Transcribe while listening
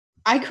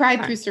I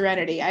cried through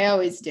Serenity. I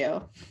always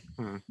do.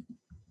 The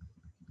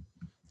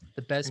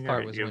best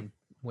part was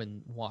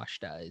when Wash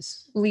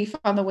dies. Leaf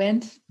on the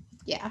Wind.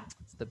 Yeah.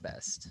 It's the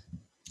best.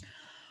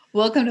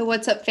 Welcome to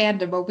What's Up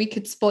Fandom, where we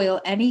could spoil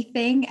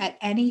anything at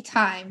any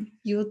time.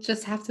 You'll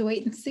just have to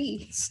wait and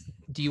see.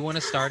 Do you want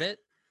to start it?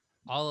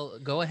 I'll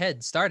go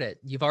ahead. Start it.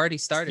 You've already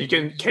started.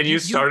 Can you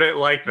start it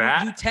like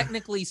that? You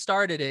technically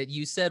started it.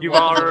 You said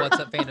welcome to What's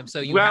Up Fandom,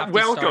 so you have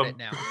to start it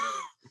now.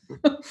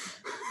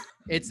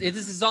 This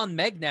is on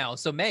Meg now.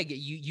 So Meg,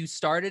 you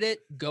started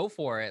it. Go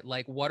for it.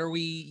 Like, what are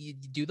we?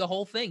 Do the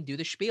whole thing. Do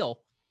the spiel.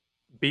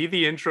 Be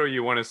the intro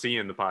you want to see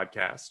in the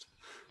podcast.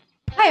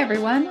 Hi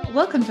everyone.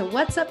 Welcome to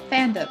What's Up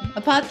Fandom,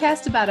 a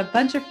podcast about a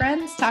bunch of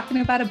friends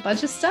talking about a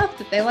bunch of stuff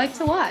that they like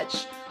to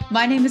watch.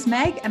 My name is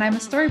Meg, and I'm a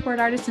storyboard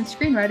artist and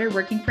screenwriter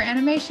working for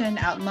animation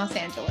out in Los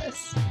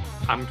Angeles.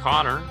 I'm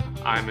Connor.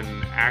 I'm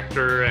an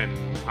actor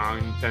and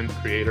content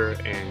creator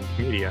and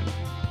comedian.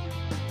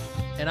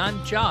 And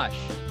I'm Josh.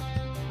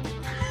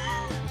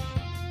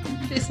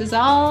 This is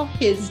all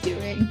his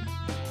doing.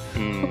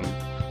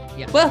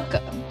 Yeah.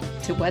 Welcome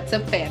to What's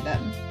Up Fandom.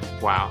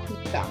 Wow.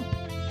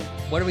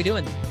 What are we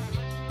doing?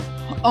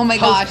 Oh my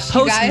gosh,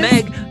 you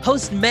guys.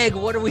 Host Meg,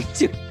 what are we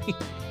doing?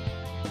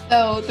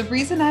 So the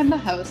reason I'm the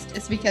host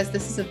is because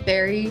this is a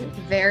very,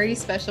 very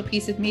special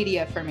piece of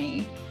media for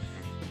me.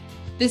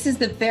 This is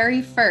the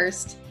very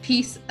first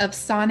piece of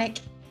Sonic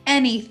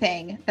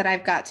anything that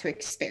I've got to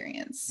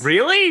experience.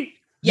 Really?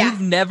 Yeah.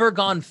 You've never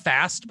gone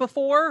fast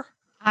before?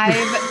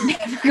 I've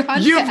never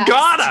gone You've fast.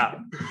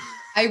 gotta!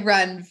 I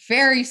run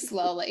very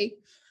slowly.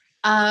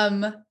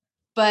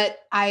 But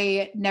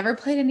I never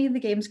played any of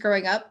the games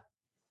growing up.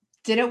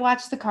 Didn't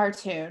watch the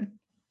cartoon.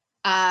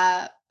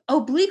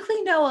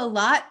 Obliquely know a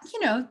lot,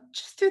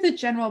 just through the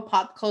general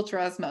pop culture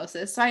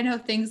osmosis. So I know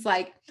things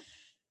like,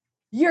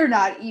 you're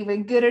not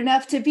even good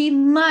enough to be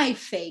my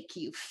fake,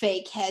 you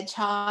fake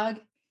hedgehog.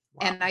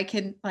 Wow. And I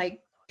can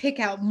pick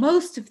out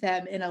most of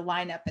them in a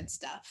lineup and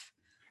stuff.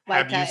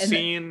 Have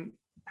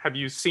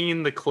you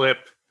seen the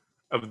clip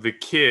of the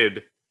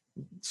kid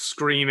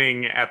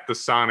screaming at the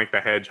Sonic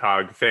the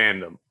Hedgehog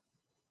fandom?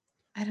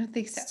 I don't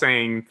think so.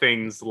 Saying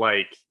things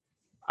like,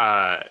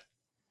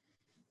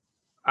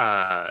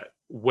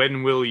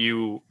 when will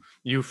you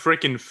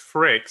frickin'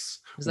 fricks?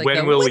 Like,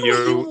 when will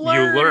you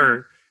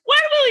learn?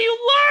 When will you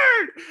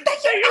learn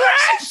that your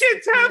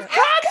actions have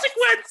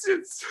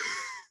consequences?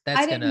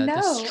 That's gonna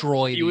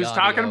destroy the He was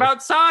audio. talking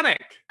about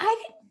Sonic. I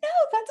didn't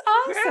know. That's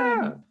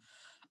awesome.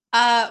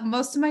 Yeah.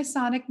 Most of my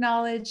Sonic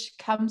knowledge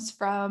comes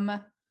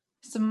from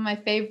some of my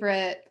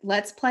favorite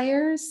Let's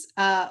Players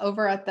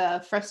over at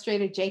the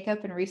Frustrated Jacob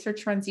and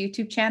Research Runs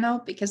YouTube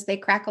channel, because they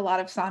crack a lot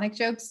of Sonic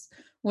jokes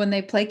when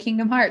they play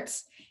Kingdom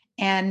Hearts.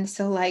 And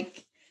so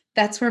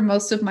that's where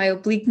most of my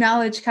oblique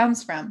knowledge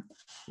comes from.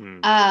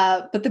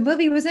 But the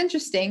movie was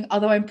interesting,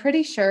 although I'm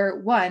pretty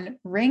sure, one,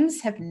 rings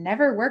have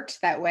never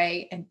worked that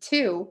way. And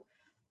two,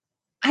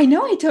 I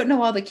know I don't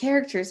know all the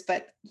characters,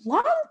 but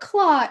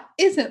Longclaw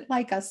isn't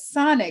like a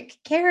Sonic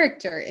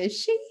character, is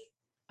she?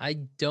 I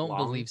don't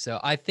believe so.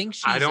 I think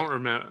she's... I don't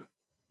remember.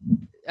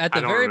 At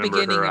the very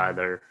beginning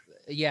either.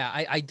 Yeah,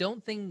 I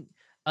don't think...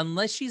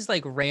 Unless she's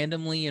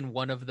randomly in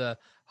one of the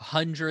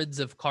hundreds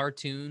of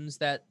cartoons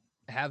that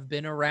have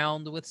been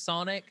around with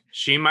Sonic.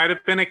 She might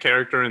have been a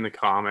character in the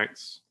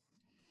comics.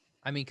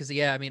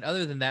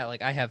 Other than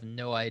that, I have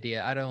no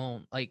idea. I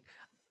don't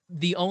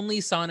the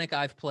only Sonic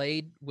I've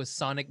played was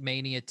Sonic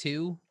Mania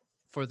 2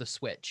 for the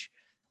Switch.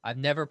 I've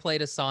never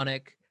played a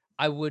Sonic.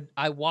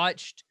 I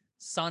watched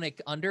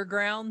Sonic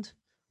Underground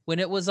when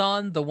it was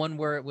on, the one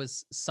where it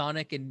was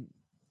Sonic and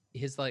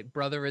his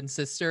brother and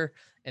sister,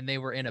 and they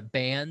were in a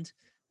band,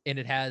 and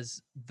it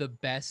has the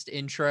best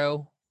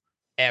intro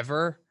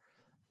ever.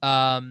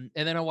 And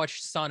then I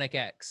watched Sonic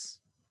X,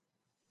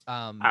 which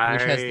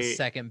has the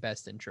second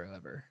best intro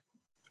ever.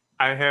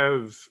 I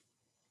have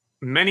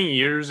many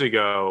years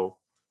ago,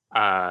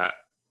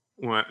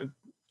 when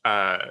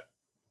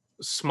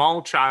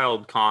small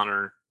child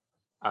Connor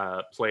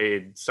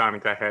played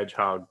Sonic the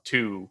Hedgehog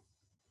 2,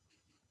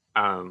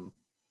 or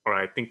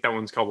I think that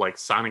one's called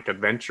Sonic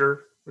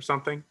Adventure or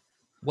something.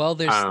 Well,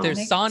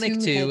 there's Sonic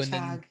 2 Hedgehog. and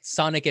then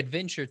Sonic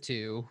Adventure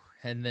 2,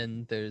 and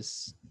then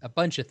there's a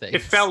bunch of things.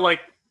 It felt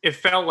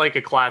like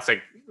a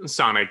classic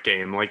Sonic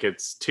game.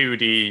 It's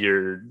 2D.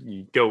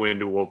 You go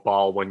into a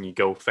ball when you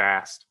go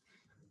fast.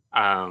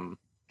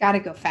 Gotta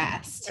go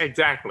fast.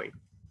 Exactly.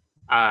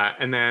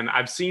 And then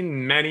I've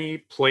seen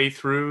many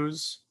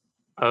playthroughs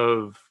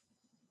of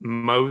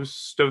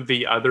most of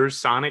the other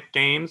Sonic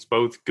games,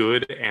 both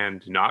good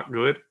and not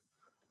good.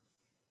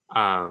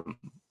 And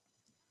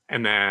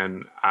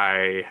then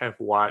I have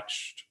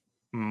watched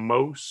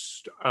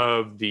most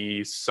of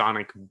the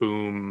Sonic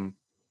Boom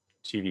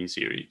TV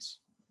series.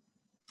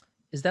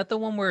 Is that the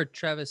one where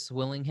Travis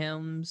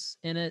Willingham's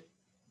in it?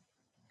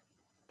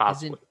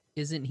 Possibly.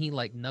 Isn't he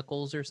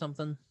Knuckles or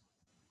something?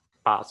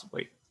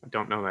 Possibly. I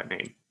don't know that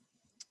name.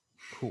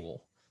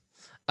 Cool.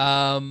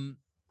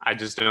 I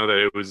just know that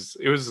it was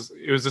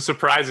a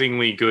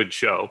surprisingly good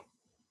show.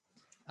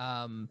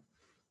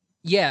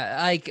 Yeah,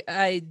 like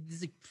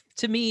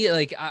to me,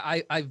 like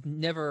I've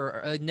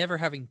never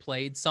having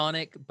played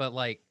Sonic, but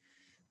like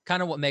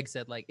kind of what Meg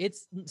said, like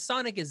it's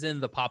Sonic is in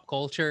the pop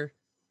culture,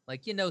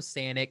 like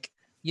Sonic,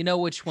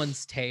 which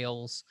one's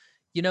Tails,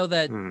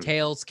 that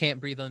Tails can't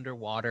breathe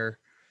underwater.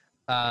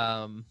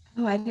 Oh,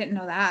 I didn't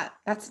know that.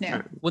 That's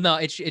new. Well, no,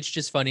 it's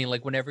just funny,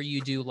 like whenever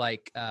you do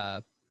like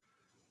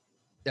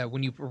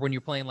when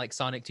you're playing like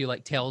Sonic 2,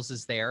 like Tails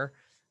is there,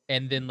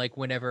 and then like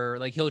whenever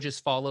like he'll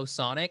just follow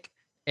Sonic.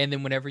 And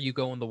then whenever you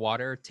go in the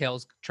water,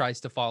 Tails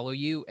tries to follow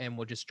you and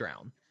will just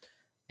drown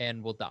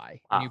and will die.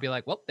 Wow. And you'll be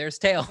like, well, there's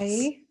Tails.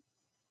 Hey.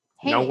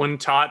 No one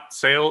taught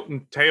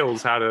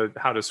Tails how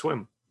to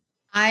swim.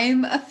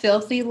 I'm a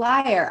filthy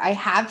liar. I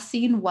have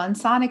seen one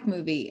Sonic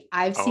movie.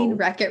 I've seen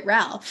Wreck-It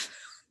Ralph.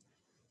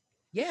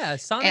 Yeah,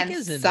 Sonic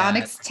is in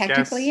Sonic's that.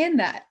 technically in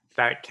that.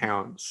 That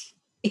counts.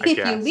 If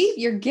you leave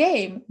your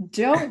game,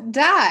 don't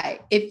die.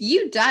 If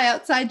you die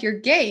outside your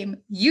game,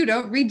 you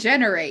don't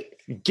regenerate.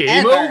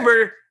 Game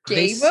over.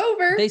 Game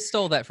over. They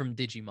stole that from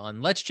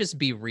Digimon. Let's just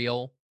be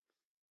real.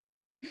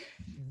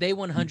 They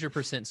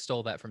 100%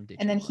 stole that from Digimon.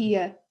 And then he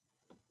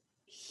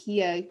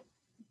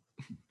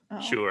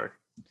Sure.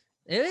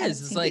 It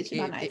is. It's like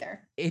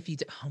if you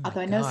although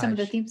I know some of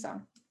the theme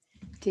song.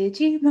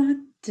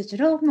 Digimon,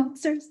 digital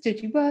monsters,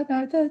 Digimon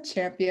are the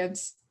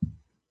champions.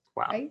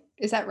 Wow. Right?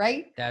 Is that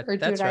right? Or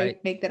did I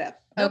make that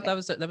up? Nope,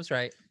 okay. that was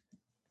right.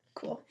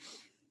 Cool.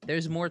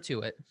 There's more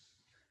to it.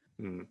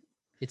 Hmm.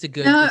 It's a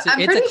good. It's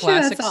a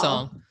classic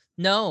song.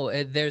 No,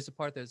 there's a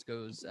part that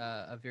goes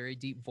a very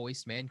deep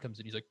voiced man comes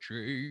in. He's like,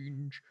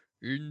 change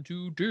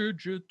into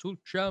digital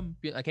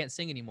champion. I can't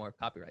sing anymore.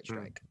 Copyright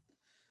strike.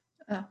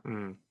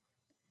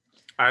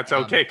 That's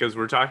okay because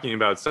we're talking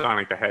about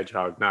Sonic the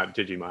Hedgehog, not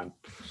Digimon.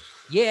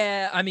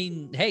 Yeah, I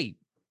mean, hey,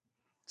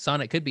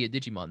 Sonic could be a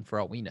Digimon for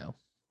all we know.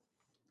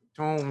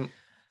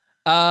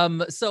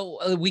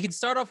 So we can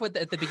start off with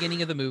at the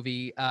beginning of the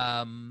movie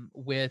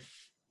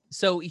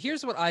so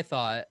here's what I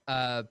thought.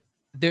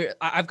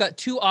 I've got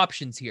two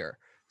options here.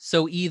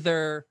 So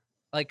either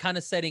like kind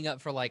of setting up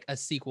for like a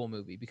sequel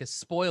movie, because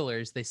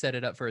spoilers, they set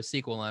it up for a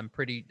sequel.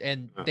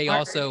 They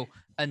also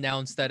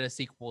announced that a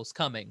sequel is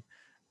coming.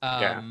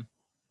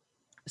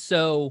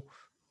 So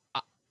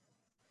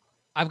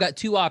I've got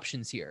two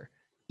options here.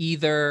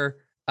 Either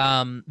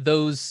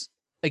those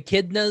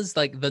echidnas,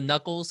 like the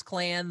Knuckles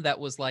clan that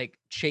was like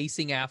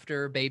chasing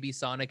after baby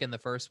Sonic in the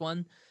first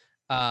one,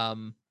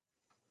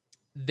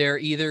 they're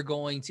either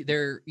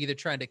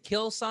trying to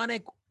kill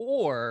Sonic,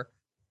 or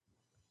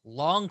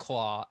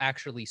Longclaw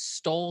actually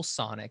stole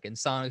Sonic and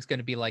Sonic's going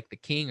to be like the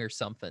king or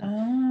something.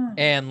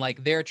 And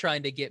like they're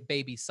trying to get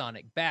baby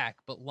Sonic back,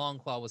 but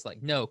Longclaw was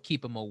like, no,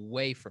 keep him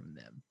away from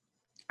them.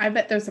 I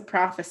bet there's a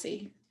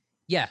prophecy.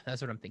 Yeah,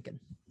 that's what I'm thinking.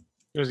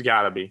 There's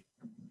gotta be.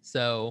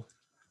 So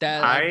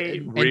that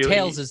and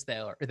Tails is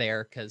there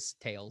because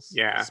Tails.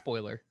 Yeah.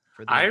 Spoiler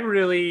for them. I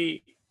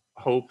really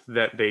hope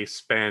that they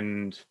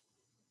spend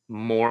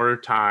more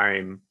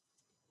time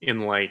in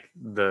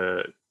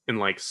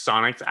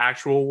Sonic's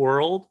actual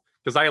world,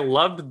 because I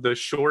loved the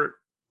short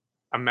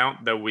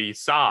amount that we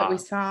saw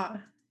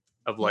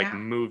of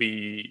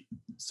movie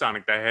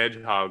Sonic the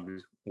Hedgehog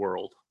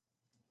world,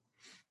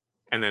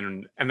 and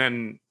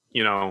then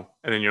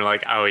you're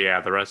like, oh yeah,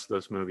 the rest of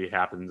this movie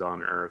happens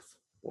on Earth.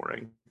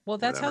 Boring. Well,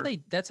 that's how they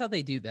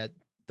do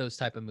those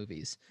type of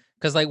movies,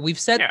 because like we've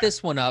set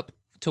this one up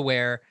to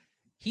where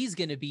he's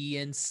gonna be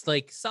in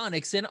like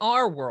Sonic's in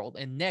our world,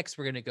 and next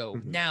we're gonna go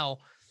now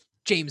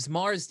James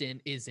Marsden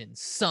is in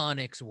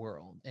Sonic's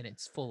world, and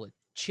it's full of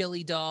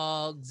chili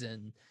dogs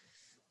and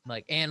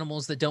like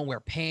animals that don't wear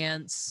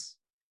pants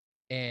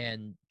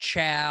and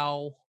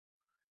chow,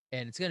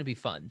 and it's going to be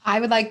fun. I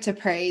would like to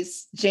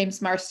praise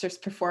James Marsters'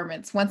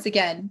 performance. Once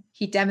again,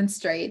 he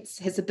demonstrates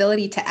his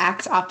ability to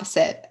act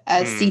opposite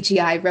a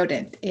CGI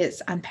rodent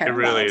is unparalleled.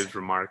 It really is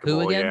remarkable.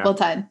 Who again? Yeah. Well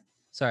done.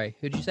 Sorry,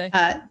 who'd you say?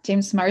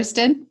 James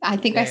Marsden. I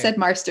think I said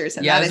Marsters,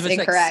 and that is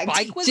incorrect.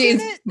 Like, Spike was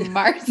James in it?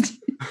 Marsden.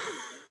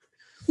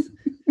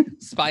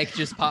 Spike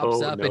just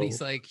pops up and he's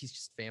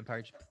just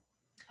vampire.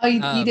 Oh,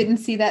 you didn't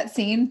see that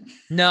scene?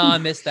 No, I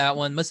missed that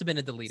one. Must have been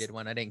a deleted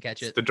one. I didn't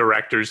catch it. It's the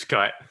director's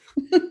cut.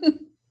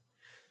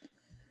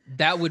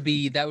 That would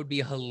be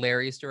a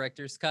hilarious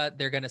director's cut.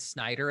 They're gonna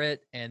Snyder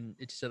it, and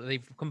so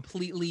they've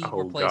completely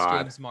replaced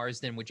James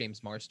Marsden with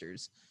James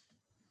Marsters.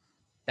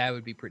 That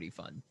would be pretty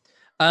fun.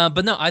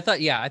 But no, I thought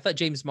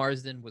James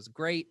Marsden was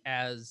great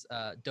as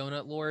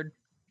Donut Lord.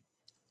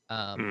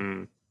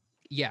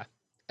 Yeah.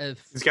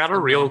 He's got a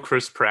real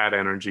Chris Pratt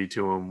energy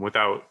to him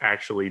without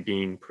actually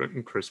being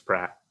Chris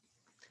Pratt.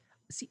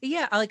 See,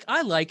 yeah,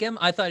 I like him.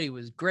 I thought he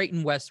was great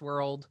in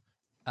Westworld.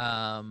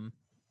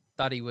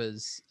 Thought he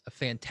was a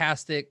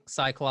fantastic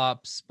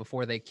Cyclops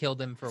before they killed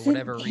him for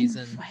whatever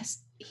reason.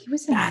 He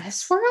was in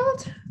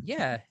Westworld?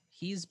 Yeah,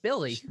 he's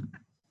Billy.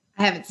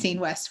 I haven't seen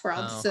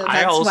Westworld, so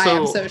that's why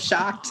I'm so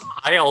shocked.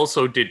 I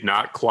also did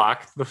not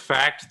clock the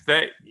fact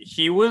that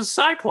he was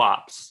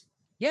Cyclops.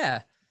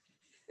 Yeah.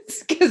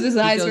 It's because his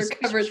eyes were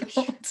covered.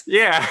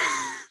 Yeah.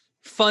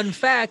 Fun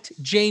fact,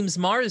 James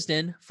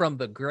Marsden from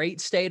the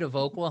great state of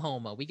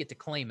Oklahoma. We get to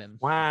claim him.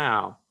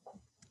 Wow. I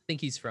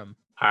think he's from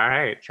All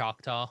right.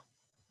 Choctaw.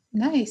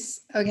 Nice.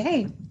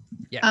 Okay.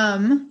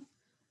 Yeah.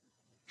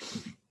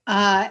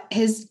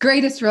 His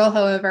greatest role,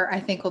 however, I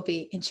think will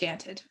be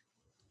Enchanted.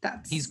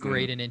 He's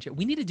great in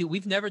Enchanted.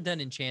 We've never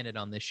done Enchanted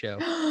on this show.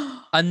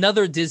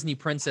 Another Disney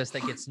princess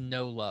that gets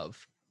no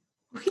love.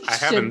 I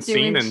haven't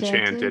seen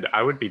Enchanted.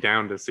 I would be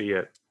down to see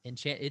it.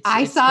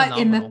 I saw it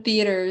in the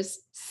theaters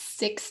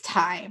 6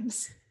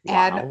 times.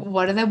 Wow. And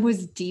one of them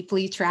was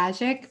deeply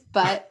tragic,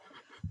 but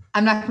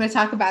I'm not going to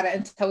talk about it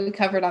until we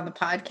cover it on the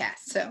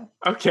podcast. So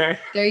okay,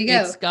 there you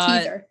go.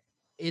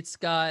 It's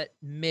got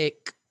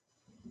Mick.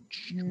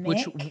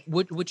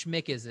 Which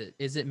Mick is it?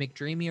 Is it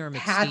McDreamy or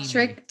McSteamy?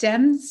 Patrick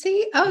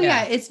Dempsey? Oh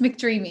yeah, it's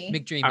McDreamy.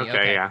 McDreamy.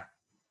 Okay, yeah.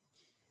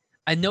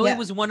 I know it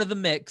was one of the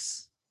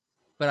Micks,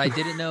 but I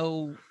didn't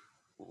know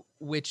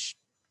which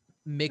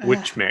Mick.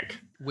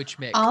 Which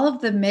Mick? All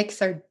of the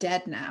Micks are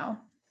dead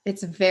now.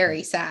 It's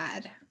very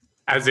sad.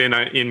 As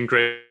in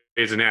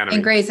Grey's Anatomy.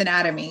 In Grey's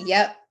Anatomy,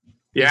 yep.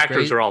 The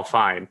actors are all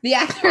fine. The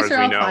actors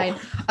are all fine.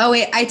 Oh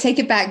wait, I take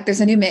it back.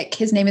 There's a new Mick.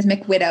 His name is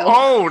Mick Widow.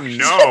 Oh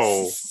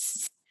no.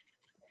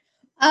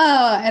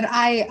 Oh, and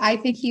I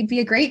think he'd be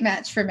a great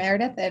match for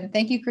Meredith. And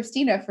thank you,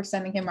 Christina, for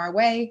sending him our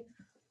way.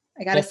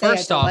 I gotta say, I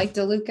don't like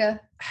DeLuca.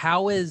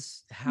 How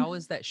is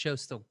that show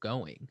still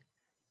going?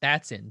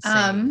 That's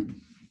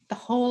insane. The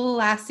whole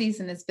last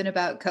season has been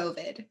about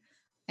COVID.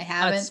 I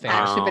haven't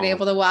actually been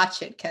able to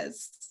watch it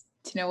because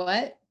you know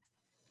what?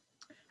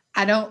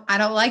 I don't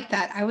like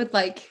that. I would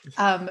like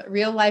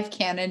real life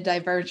canon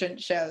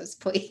Divergent shows,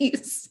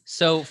 please.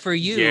 So for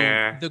you,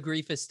 the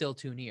grief is still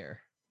too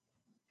near.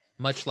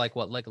 Much like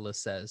what Legolas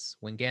says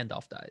when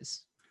Gandalf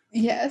dies.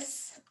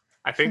 Yes.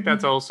 I think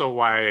that's also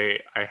why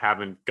I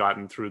haven't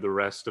gotten through the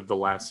rest of the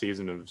last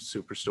season of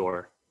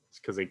Superstore. It's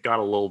because it got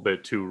a little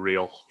bit too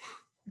real.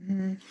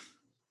 Mm-hmm.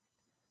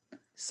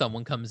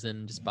 Someone comes in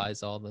and just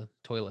buys all the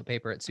toilet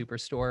paper at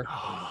Superstore.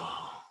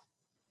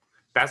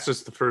 That's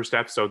just the first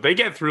episode. They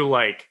get through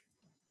like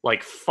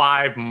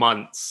 5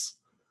 months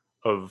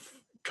of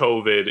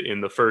COVID in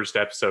the first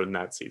episode in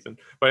that season.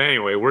 But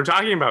anyway, we're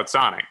talking about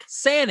Sonic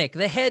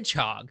the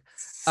Hedgehog.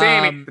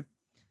 The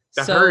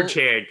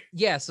Hedgehog.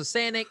 Yeah, so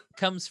Sonic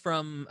comes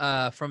from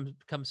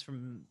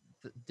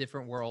the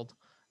different world.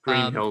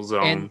 Green Hill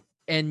Zone.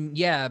 And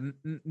yeah,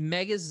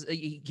 Meg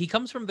he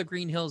comes from the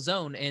Green Hill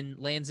Zone and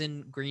lands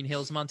in Green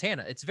Hills,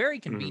 Montana. It's very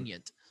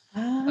convenient.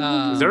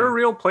 Is there a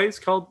real place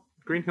called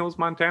Green Hills,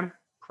 Montana?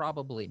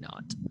 Probably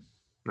not.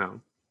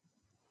 No.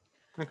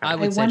 Okay. I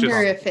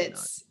wonder if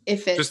it's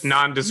just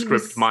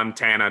nondescript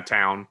Montana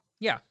town.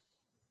 Yeah.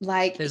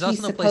 Like there's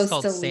also a place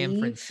called San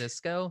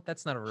Francisco.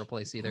 That's not a real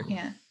place either.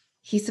 Yeah.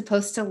 He's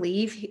supposed to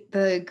leave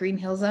the Green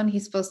Hill Zone.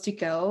 He's supposed to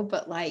go,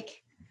 but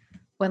like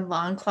when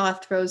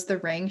Longclaw throws the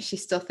ring,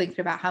 she's still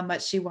thinking about how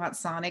much she wants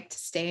Sonic to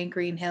stay in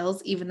Green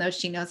Hills, even though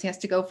she knows he has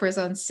to go for his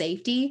own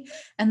safety.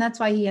 And that's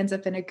why he ends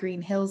up in a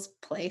Green Hills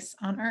place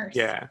on Earth.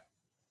 Yeah.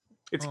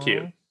 It's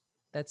cute.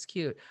 That's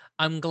cute.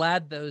 I'm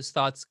glad those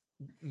thoughts,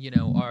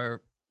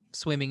 are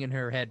swimming in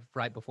her head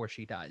right before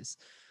she dies.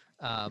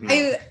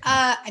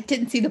 I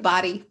didn't see the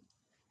body.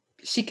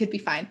 She could be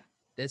fine.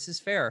 This is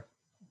fair.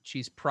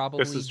 She's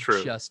probably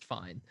just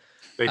fine.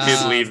 They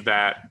did leave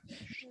that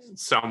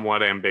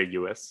somewhat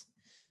ambiguous.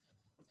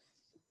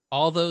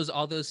 All those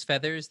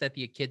feathers that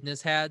the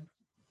echidnas had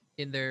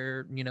in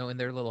their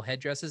little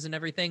headdresses and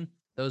everything,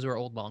 those were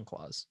old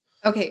Longclaws.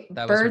 Okay,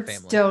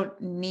 birds don't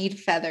need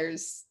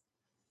feathers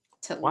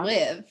to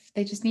live.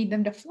 They just need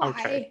them to fly.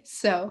 Okay.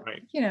 So,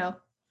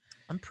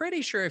 I'm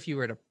pretty sure if you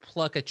were to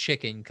pluck a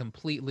chicken,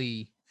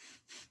 completely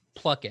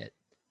pluck it,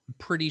 I'm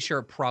pretty sure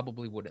it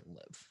probably wouldn't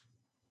live.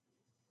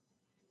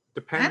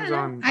 Depends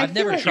on. I've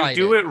never tried.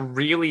 You do it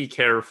really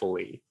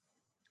carefully.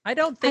 I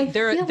don't think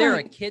they're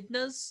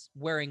echidnas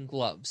wearing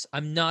gloves.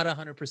 I'm not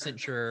 100%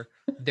 sure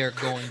they're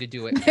going to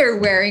do it. They're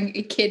wearing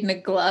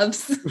echidna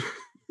gloves.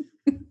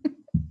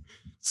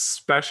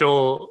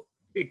 Special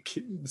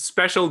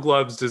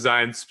gloves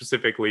designed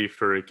specifically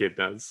for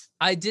echidnas.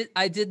 I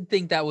did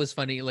think that was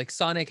funny. Like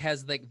Sonic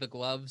has like the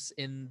gloves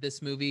in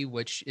this movie,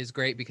 which is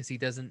great because he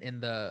doesn't in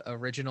the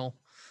original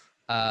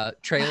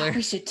trailer.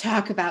 We should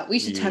talk about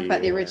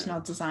the original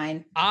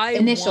design.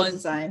 Initial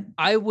design.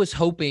 I was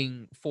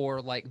hoping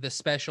for like the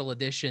special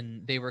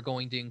edition they were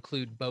going to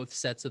include both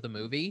sets of the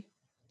movie.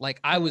 Like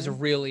I was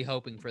really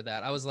hoping for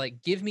that. I was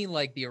like, give me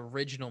like the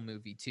original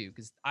movie too,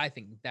 because I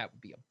think that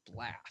would be a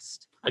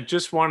blast. I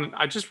just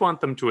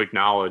want them to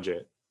acknowledge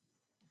it.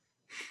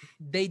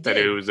 They did. That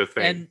it was a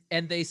thing.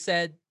 And they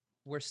said,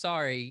 we're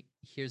sorry,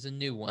 here's a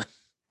new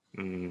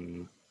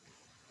one.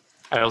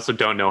 I also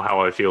don't know how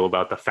I feel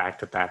about the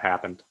fact that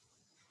happened.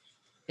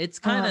 It's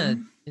kind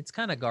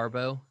of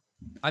garbo.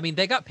 I mean,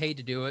 they got paid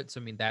to do it, so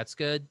I mean that's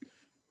good.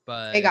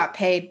 But they got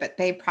paid, but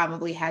they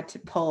probably had to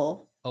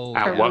pull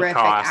at horrific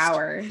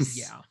hours.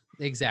 Yeah,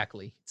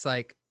 exactly. It's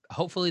like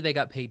hopefully they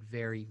got paid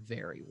very,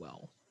 very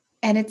well.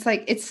 And it's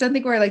like it's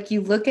something where like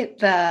you look at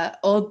the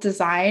old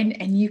design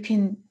and you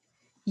can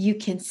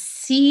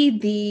see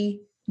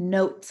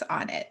notes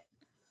on it.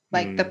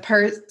 Like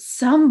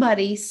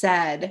somebody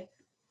said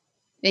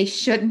they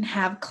shouldn't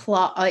have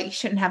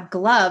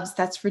gloves.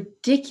 That's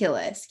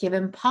ridiculous. Give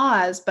him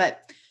paws,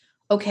 but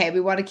okay,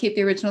 we want to keep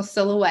the original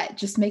silhouette.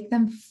 Just make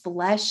them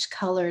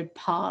flesh-colored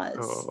paws.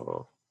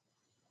 Oh.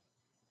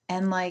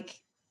 And like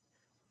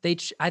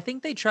I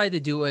think they tried to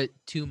do it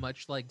too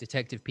much like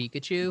Detective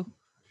Pikachu.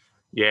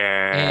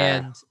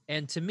 Yeah.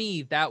 And to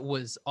me, that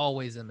was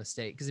always a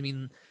mistake. Because I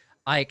mean,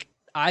 like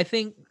I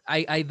think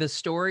the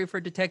story for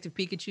Detective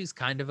Pikachu is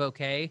kind of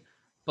okay,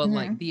 but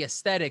like the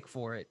aesthetic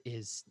for it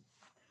is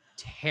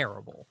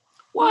terrible.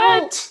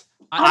 What?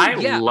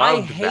 I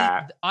loved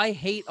that. I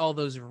hate all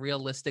those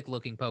realistic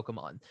looking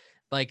Pokemon.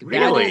 Like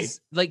really? That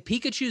is like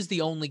Pikachu's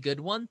the only good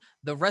one.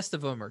 The rest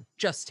of them are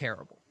just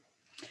terrible.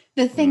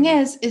 The thing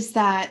is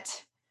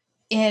that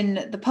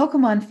in the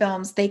Pokemon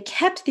films, they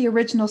kept the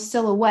original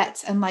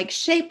silhouettes and like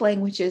shape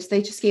languages.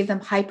 They just gave them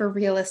hyper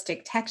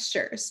realistic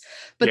textures.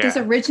 But this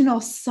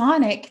original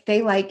Sonic,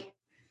 they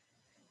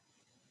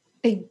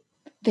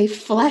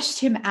fleshed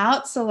him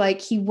out. So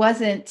like he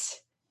wasn't,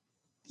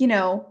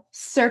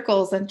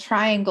 circles and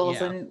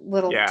triangles and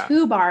little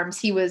tube arms.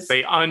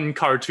 They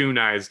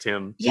uncartoonized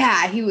him.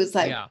 Yeah. He was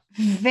like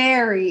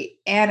very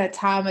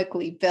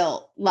anatomically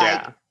built.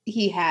 Like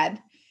he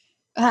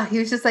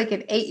was just like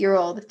an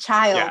 8-year-old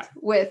child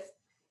with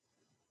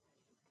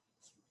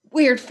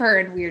weird fur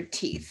and weird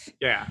teeth.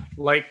 Yeah.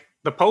 Like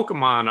the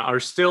Pokemon are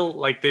still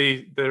like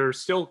they're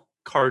still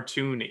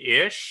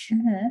cartoon-ish,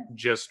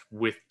 just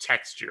with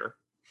texture.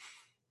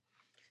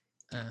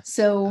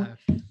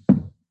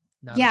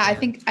 I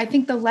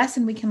think the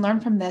lesson we can learn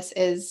from this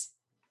is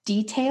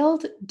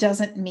detailed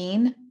doesn't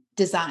mean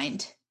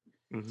designed.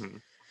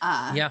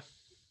 That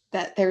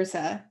there's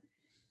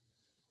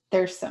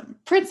some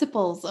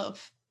principles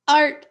of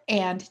art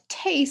and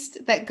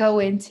taste that go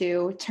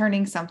into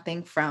turning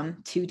something from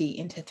 2D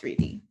into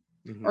 3D,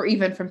 or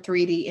even from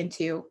 3D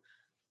into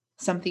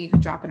something you can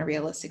drop in a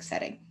realistic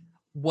setting.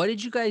 What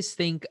did you guys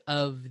think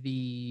of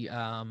the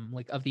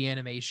of the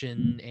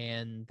animation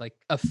and like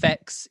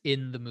effects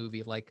in the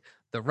movie, like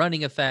the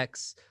running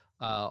effects,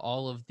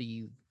 all of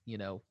the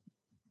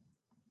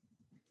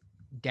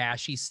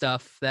dashy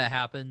stuff that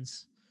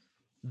happens,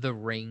 the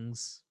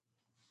rings?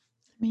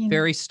 I mean,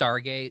 very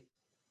Stargate.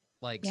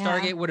 Like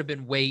Stargate would have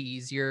been way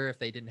easier if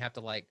they didn't have to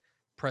like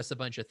press a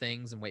bunch of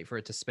things and wait for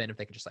it to spin, if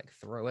they could just like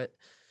throw it.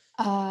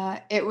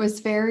 It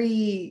was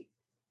very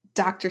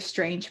Doctor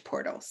Strange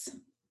portals.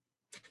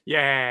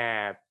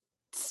 Yeah.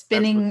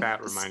 Spinning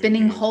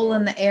hole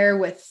in the air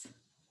with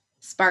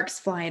sparks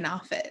flying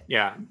off it.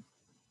 Yeah.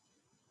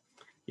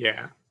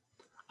 Yeah.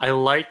 I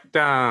liked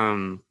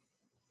the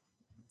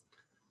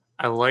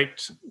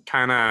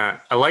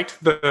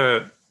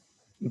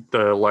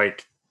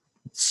like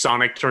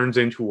Sonic turns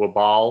into a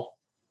ball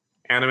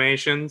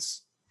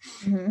animations.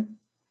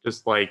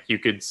 Just like you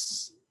could,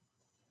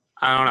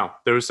 I don't know.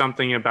 There was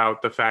something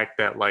about the fact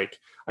that like,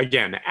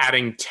 again,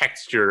 adding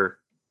texture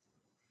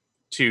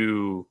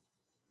to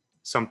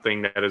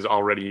something that is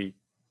already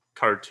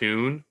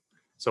cartoon.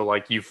 So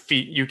like you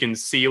can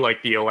see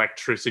like the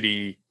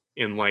electricity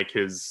in like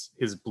his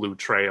blue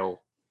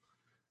trail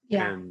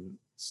and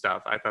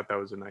stuff. I thought that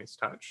was a nice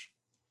touch.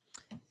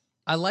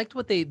 I liked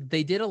what they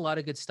did a lot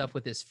of good stuff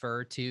with his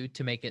fur too,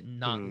 to make it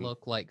not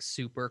look like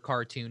super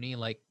cartoony,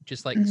 like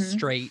just like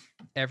straight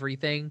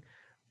everything.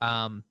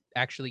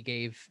 Actually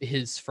gave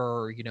his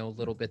fur,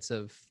 little bits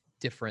of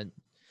different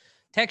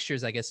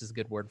textures, I guess is a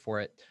good word for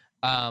it.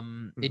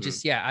 It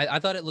just, I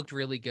thought it looked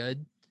really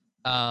good.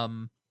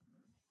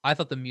 I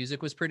thought the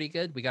music was pretty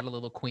good. We got a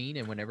little Queen,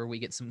 and whenever we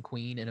get some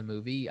Queen in a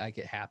movie, I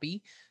get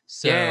happy.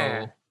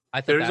 So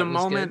I thought there's a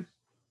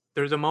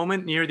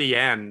moment near the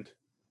end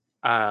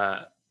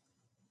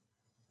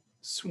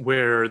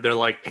where they're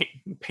like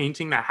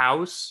painting the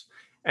house,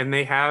 and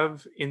they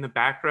have in the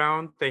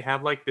background, they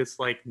have like this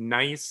like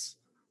nice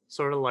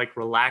sort of like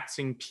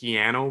relaxing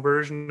piano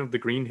version of the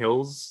Green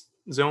Hills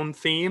Zone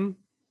theme.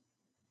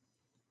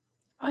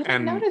 Oh, I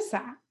didn't notice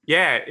that.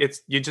 Yeah,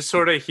 you just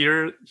sort of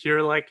hear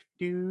like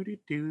do do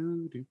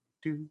do do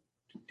do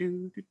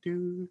do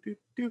do do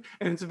do,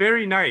 and it's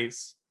very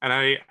nice. And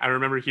I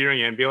remember hearing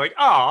it and be like,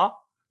 "Oh,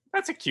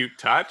 that's a cute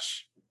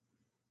touch."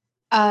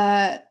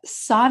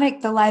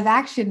 Sonic the live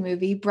action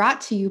movie brought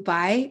to you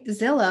by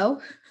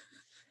Zillow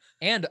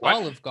and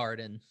Olive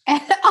Garden.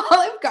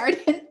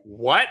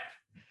 What?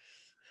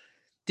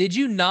 Did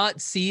you not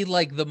see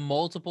like the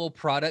multiple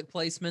product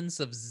placements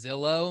of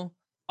Zillow?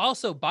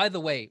 Also, by the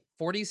way,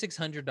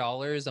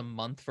 $4,600 a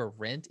month for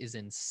rent is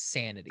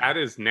insanity. That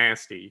is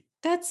nasty.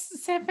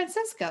 That's San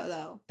Francisco,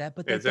 though. That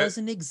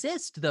doesn't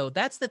exist, though.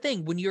 That's the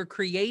thing. When you're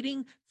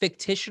creating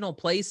fictional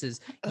places,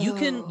 you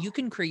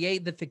can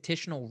create the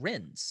fictional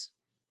rents.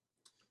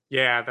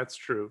 Yeah, that's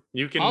true.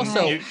 You can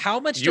also. How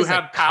much does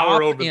a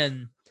cop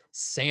in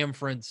San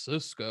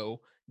Francisco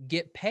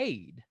get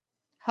paid?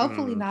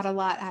 Hopefully, not a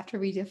lot after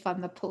we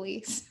defund the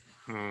police.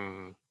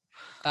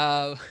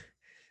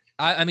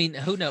 I mean,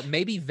 who knows?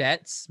 Maybe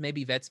vets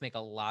make a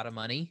lot of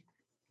money.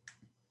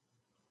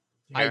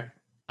 Yeah.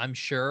 I'm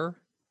sure.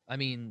 I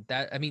mean,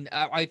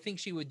 I think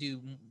she would do,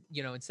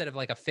 instead of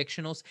like a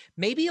fictional,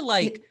 maybe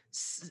like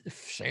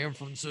San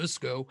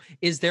Francisco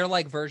is their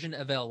like version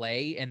of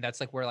LA, and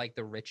that's like where like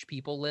the rich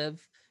people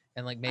live,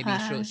 and like maybe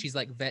she's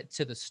like vet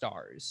to the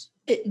stars.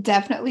 It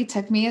definitely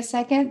took me a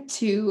second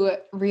to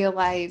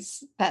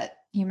realize that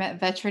you meant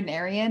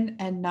veterinarian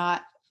and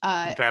not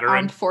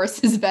armed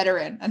forces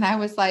veteran, and I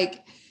was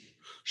like,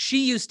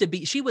 she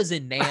was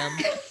in Nam,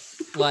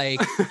 like.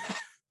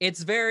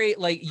 It's very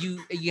like you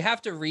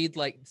have to read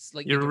like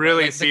you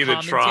really see the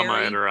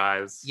trauma in her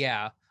eyes.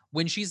 Yeah.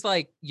 When she's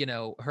like,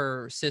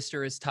 her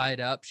sister is tied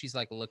up, she's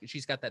like, look,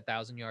 she's got that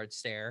 1,000-yard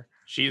stare.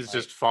 She's like,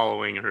 just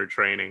following her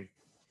training.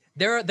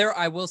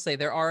 I will say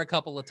there are a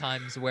couple of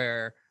times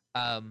where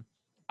I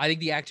think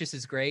the actress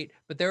is great,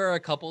 but there are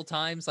a couple of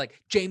times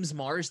like James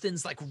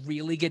Marsden's like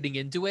really getting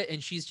into it,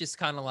 and she's just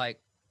kind of like,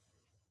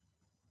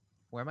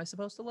 where am I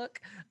supposed to look?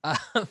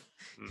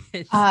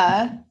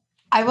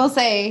 I will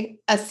say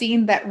a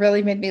scene that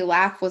really made me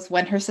laugh was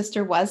when her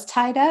sister was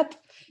tied up.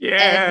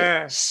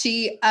 Yeah. And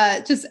she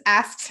just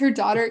asks her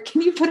daughter,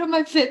 can you put on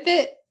my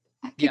Fitbit?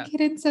 I could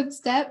get in some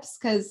steps.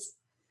 Because,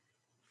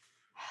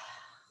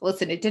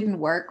 listen, it didn't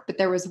work. But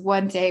there was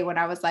one day when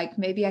I was like,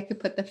 maybe I could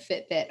put the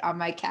Fitbit on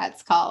my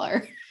cat's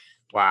collar.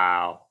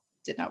 Wow.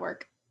 Did not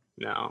work.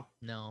 No.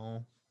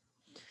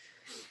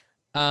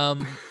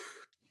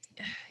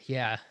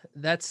 Yeah,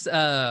 that's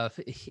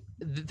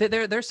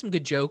there's some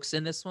good jokes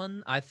in this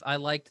one. I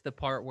liked the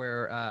part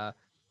where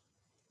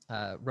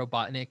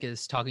Robotnik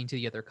is talking to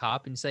the other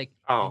cop and he's like,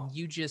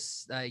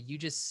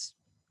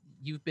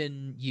 you've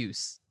been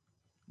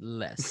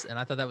useless. And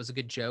I thought that was a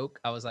good joke.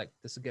 I was like,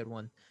 this is a good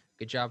one.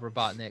 Good job,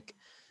 Robotnik.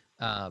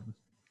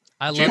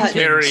 I love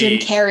Jim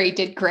Carrey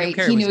did great.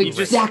 He knew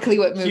exactly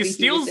what movie he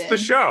steals the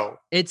show.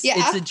 It's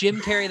a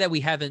Jim Carrey that we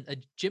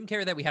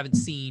haven't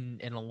seen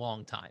in a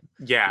long time.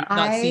 Yeah, we've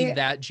not seen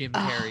that Jim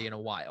Carrey in a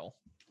while.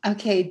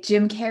 Okay,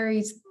 Jim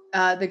Carrey's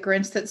The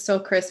Grinch That Stole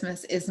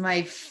Christmas is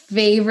my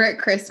favorite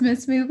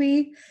Christmas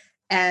movie,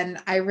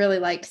 and I really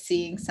liked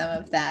seeing some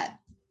of that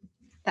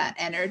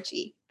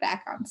energy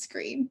back on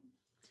screen.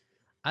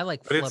 I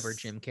like Flubber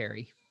Jim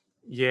Carrey.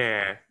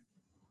 Yeah,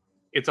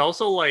 it's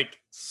also like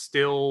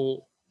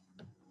still.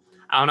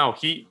 I don't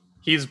know.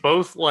 He's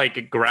both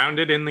like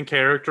grounded in the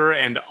character,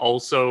 and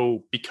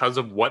also because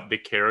of what the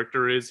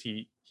character is,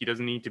 he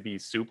doesn't need to be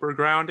super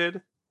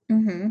grounded.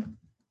 Mm-hmm.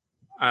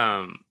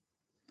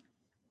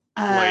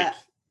 Like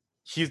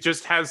he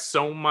just has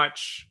so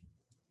much.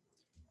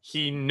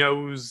 He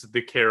knows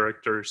the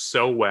character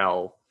so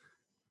well,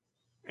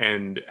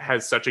 and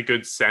has such a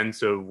good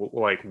sense of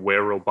like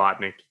where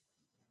Robotnik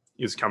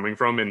is coming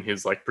from and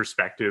his like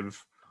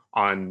perspective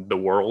on the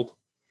world.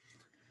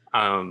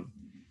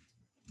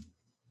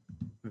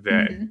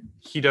 That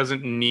he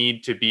doesn't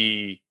need to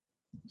be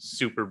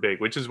super big,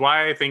 which is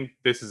why I think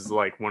this is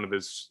like one of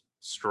his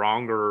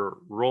stronger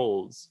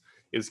roles,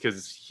 is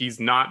because he's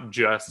not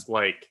just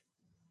like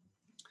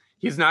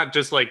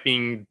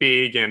being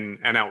big and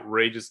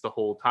outrageous the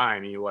whole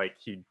time. He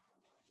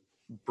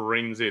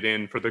brings it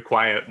in for the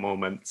quiet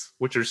moments,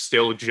 which are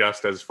still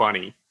just as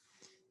funny.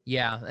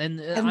 Yeah,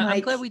 and I'm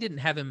glad we didn't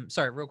have him.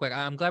 Sorry, real quick.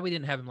 I'm glad we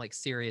didn't have him like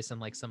serious and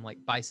like some like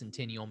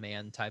Bicentennial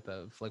Man type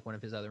of like one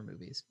of his other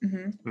movies.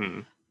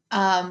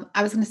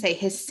 I was going to say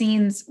his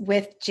scenes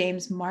with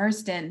James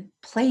Marsden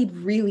played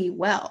really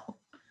well.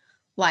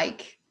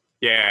 Like,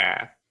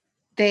 yeah,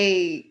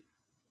 they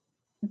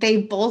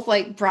both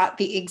like brought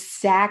the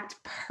exact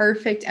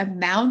perfect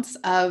amounts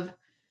of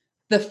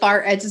the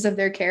far edges of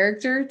their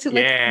character to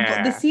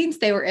like the scenes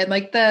they were in.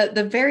 Like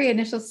the very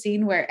initial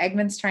scene where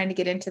Eggman's trying to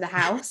get into the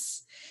house.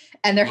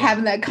 And they're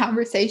having that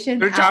conversation.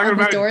 They're talking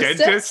about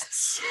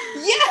dentists.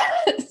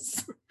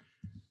 Yes.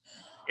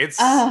 It's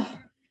the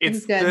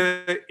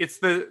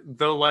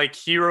like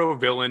hero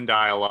villain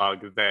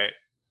dialogue that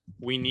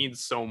we need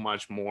so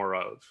much more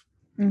of,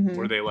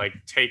 where they like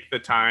take the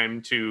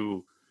time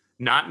to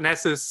not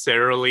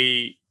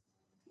necessarily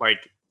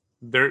like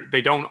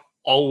they don't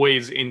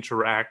always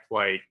interact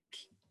like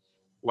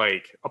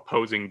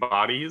opposing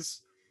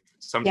bodies.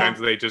 Sometimes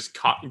they just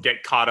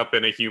get caught up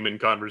in a human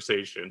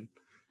conversation.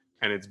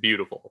 And it's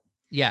beautiful.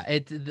 Yeah,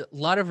 a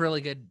lot of really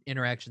good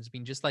interactions. I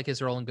mean, just like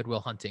his role in Good Will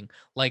Hunting,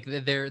 like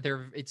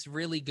it's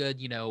really good,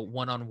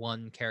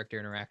 one-on-one character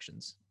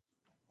interactions.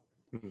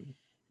 And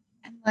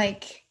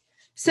like,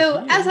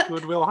 so as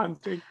Good Will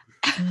Hunting,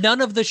 none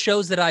of the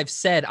shows that I've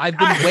said, I've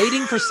been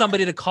waiting for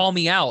somebody to call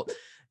me out.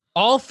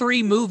 All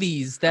three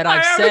movies that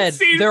I've said,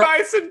 they're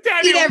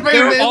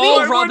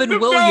all Robin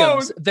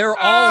Williams. They're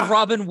all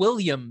Robin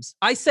Williams.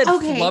 I said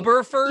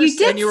Flubber first, you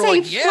did and you were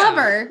say like,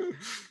 Flubber,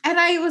 and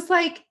I was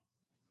like,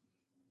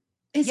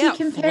 is he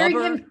comparing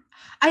Flubber, him?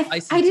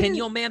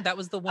 Bicentennial Man, that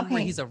was the one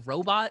where he's a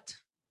robot.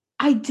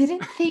 I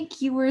didn't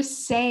think you were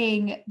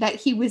saying that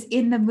he was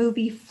in the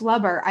movie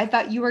Flubber. I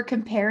thought you were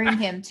comparing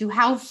him to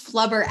how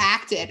Flubber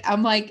acted.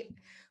 I'm like,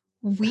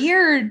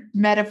 weird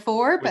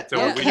metaphor, but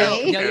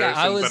okay.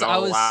 I was.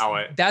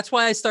 That's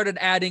why I started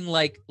adding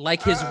like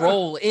his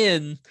role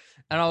in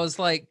And I was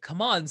like,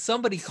 come on,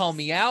 somebody call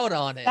me out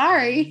on it.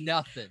 Sorry.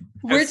 Nothing.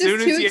 We're just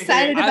too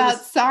excited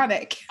about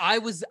Sonic. I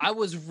was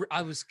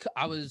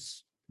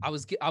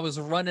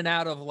running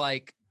out of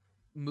like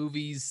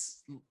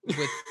movies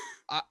with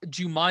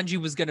Jumanji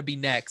was going to be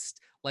next.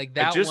 Like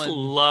that. I just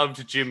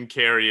loved Jim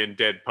Carrey and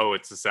Dead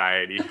Poet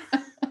Society.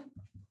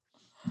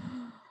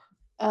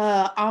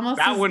 Almost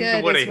that as one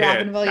good would as have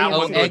hit. That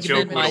one the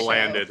joke would have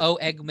landed. Oh,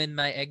 Eggman,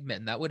 my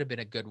Eggman. That would have been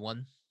a good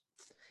one.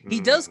 He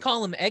does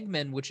call him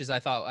Eggman, which is I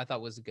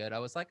thought was good. I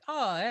was like,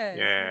 oh, hey,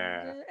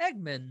 yeah,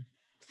 Eggman.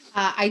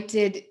 I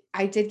did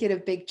get a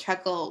big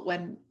chuckle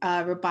when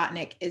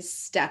Robotnik is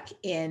stuck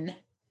in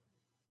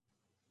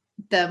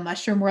the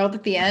mushroom world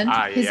at the end.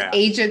 His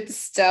Agent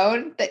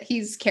Stone that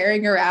he's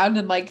carrying around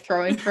and like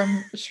throwing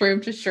from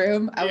shroom to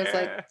shroom. I was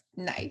like,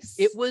 nice.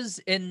 It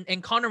was, and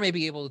Connor may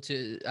be able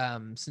to,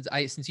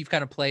 since you've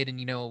kind of played and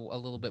you know a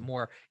little bit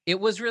more. It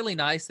was really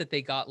nice that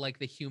they got like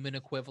the human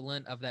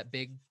equivalent of that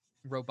big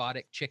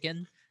robotic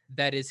chicken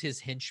that is his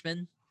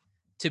henchman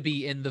to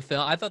be in the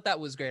film. I thought that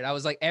was great. I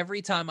was like,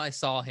 every time I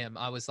saw him,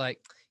 I was like,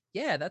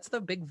 yeah, that's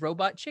the big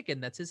robot chicken.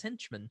 That's his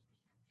henchman.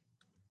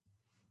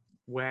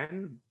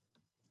 When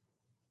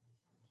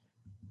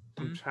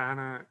did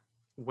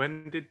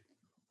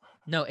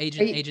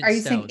Agent Are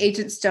you Stone. saying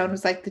Agent Stone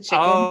was like the chicken?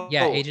 Oh.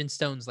 Yeah, Agent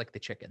Stone's like the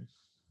chicken.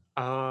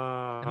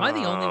 Am I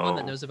the only one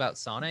that knows about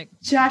Sonic?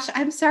 Josh,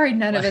 I'm sorry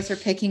none of us are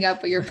picking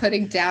up what you're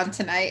putting down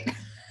tonight.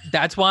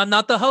 That's why I'm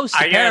not the host,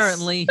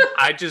 apparently.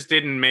 I just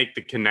didn't make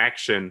the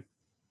connection.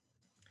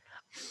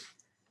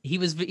 He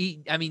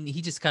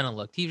just kind of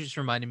looked. He just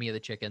reminded me of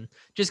the chicken.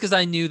 Just because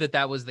I knew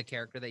that was the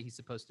character that he's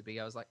supposed to be.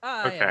 I was like,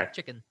 okay. Yeah,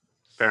 chicken.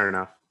 Fair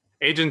enough.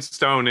 Agent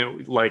Stone,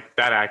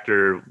 that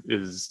actor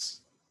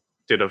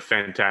did a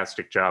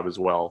fantastic job as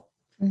well.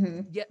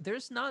 Mm-hmm. Yeah,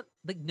 there's not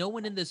like no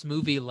one in this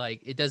movie,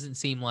 like it doesn't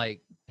seem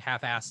like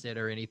half-assed it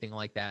or anything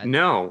like that.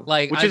 No,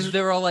 like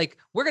they were all like,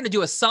 we're gonna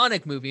do a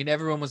Sonic movie, and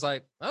everyone was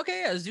like,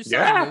 okay, let's do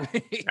Sonic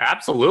movie.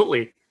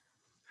 Absolutely.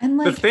 And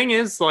the thing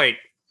is, like,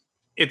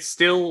 it is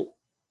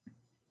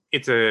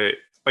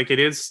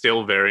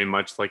still very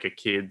much like a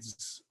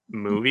kid's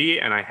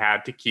movie, and I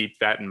had to keep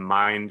that in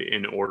mind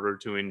in order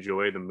to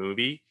enjoy the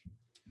movie,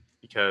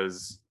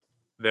 because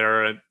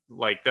there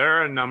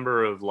are a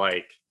number of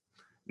like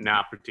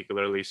not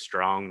particularly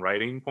strong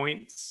writing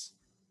points.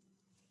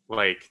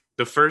 Like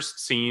the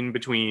first scene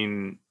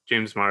between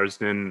James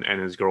Marsden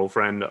and his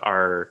girlfriend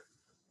are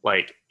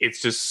like,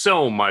 it's just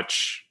so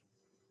much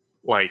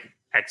like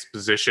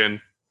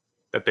exposition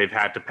that they've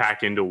had to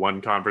pack into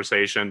one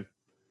conversation.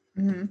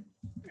 Mm-hmm.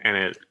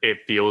 And it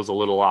feels a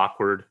little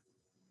awkward.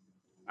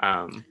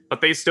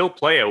 But they still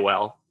play it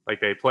well.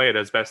 Like they play it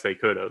as best they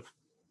could have.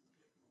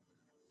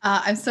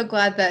 I'm so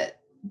glad that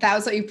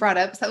was what you brought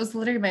up. So that was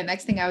literally my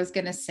next thing I was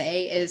going to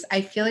say is I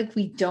feel like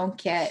we don't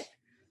get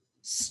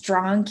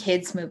strong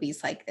kids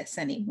movies like this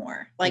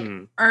anymore. Like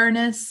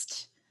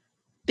earnest,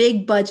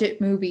 big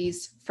budget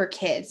movies for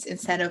kids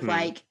instead of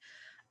like,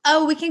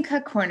 oh, we can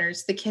cut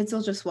corners. The kids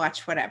will just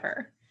watch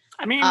whatever.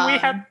 I mean,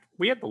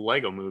 we had the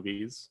Lego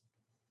movies,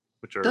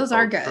 which are those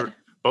are good.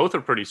 Both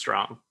are pretty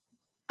strong.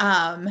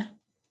 I'm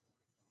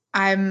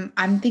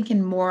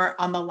thinking more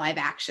on the live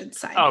action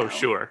side. Oh,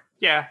 sure.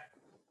 Yeah.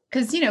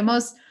 Because,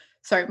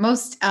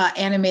 most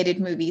animated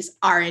movies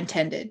are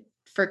intended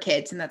for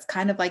kids, and that's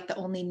kind of like the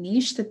only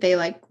niche that they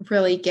like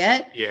really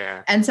get.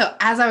 Yeah. And so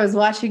as I was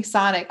watching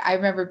Sonic, I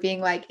remember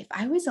being like, if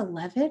I was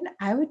 11,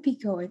 I would be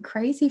going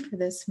crazy for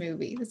this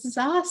movie. This is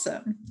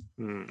awesome.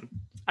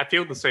 I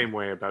feel the same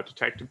way about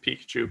Detective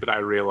Pikachu, but I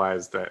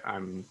realize that I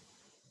don't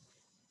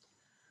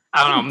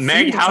know.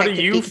 Meg, how do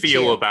you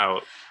feel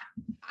about?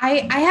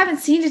 I haven't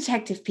seen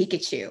Detective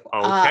Pikachu,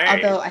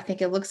 although I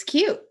think it looks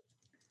cute.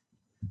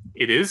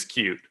 It is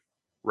cute.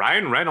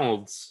 Ryan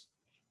Reynolds,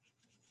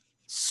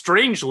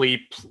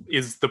 strangely,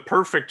 is the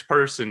perfect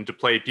person to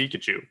play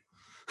Pikachu.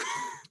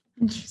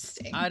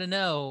 Interesting. I don't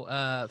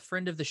know.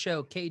 Friend of the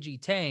show,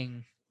 KG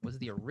Tang, was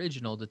the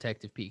original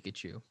Detective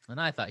Pikachu, and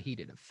I thought he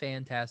did a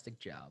fantastic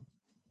job.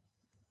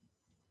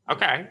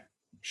 Okay,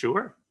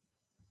 sure.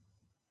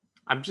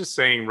 I'm just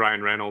saying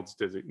Ryan Reynolds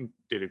did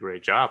a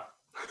great job.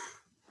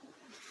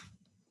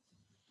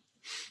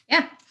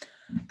 Yeah.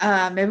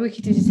 Maybe we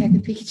could do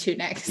Detective Pikachu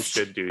next. We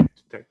should do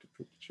Detective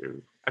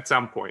Pikachu at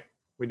some point.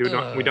 We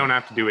don't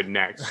have to do it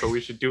next, but we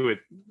should do it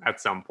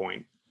at some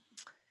point.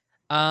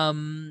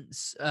 Did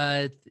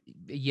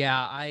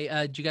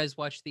you guys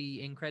watch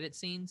the end credit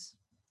scenes?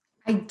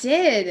 I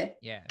did.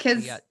 Yeah.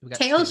 Because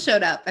Tails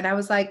showed up and I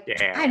was like,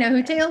 I know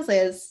who Tails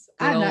is.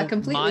 I'm not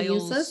completely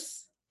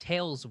useless.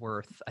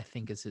 Tailsworth, I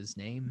think is his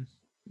name.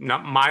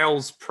 Not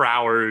Miles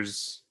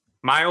Prowers.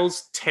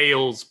 Miles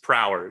Tails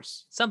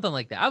Prowers. Something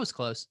like that. I was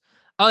close.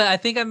 Oh, I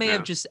think I may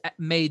have just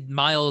made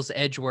Miles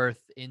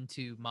Edgeworth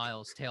into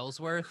Miles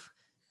Tailsworth.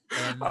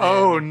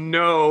 Oh,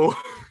 no.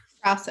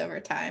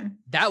 Crossover time.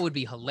 That would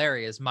be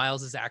hilarious.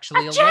 Miles is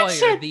actually a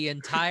lawyer the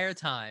entire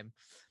time.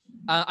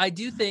 I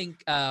do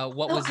think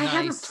was nice. I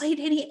haven't played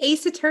any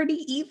Ace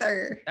Attorney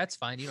either. That's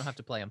fine. You don't have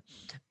to play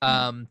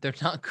them. They're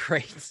not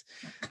great.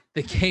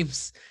 The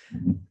games,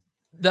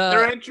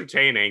 they're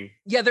entertaining.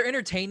 Yeah, they're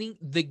entertaining.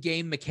 The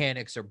game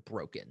mechanics are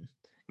broken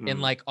in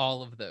like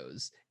all of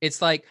those.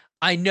 It's like,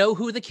 I know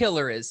who the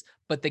killer is,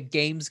 but the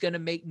game's gonna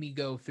make me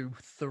go through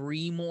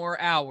 3 more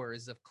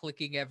hours of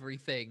clicking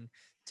everything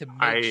to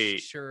make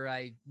sure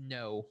I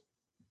know.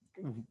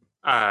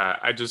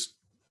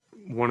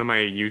 One of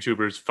my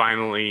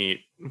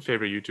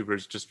favorite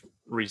YouTubers just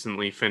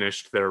recently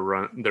finished their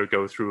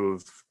go through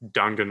of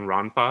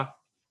Danganronpa,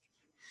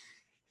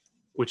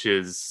 which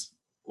is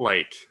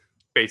like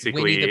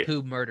basically Winnie the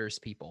Pooh murders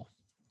people.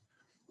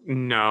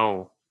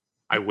 No,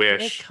 I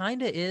wish. It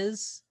kind of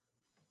is.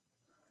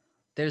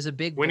 There's a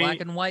big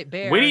black and white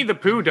bear. Winnie the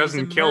Pooh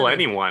doesn't kill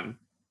anyone.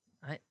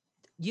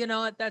 You know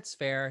what? That's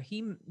fair.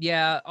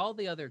 All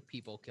the other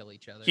people kill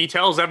each other. He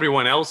tells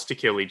everyone else to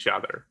kill each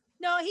other.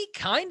 No, he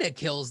kind of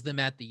kills them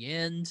at the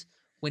end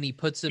when he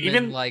puts them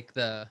in like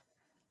they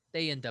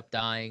end up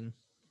dying.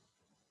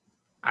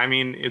 I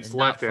mean, it's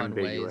left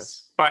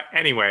ambiguous. But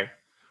anyway,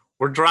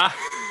 we're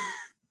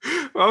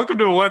Welcome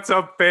to What's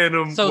Up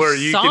Fandom, where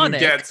you can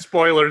get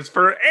spoilers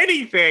for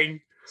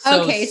anything.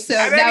 So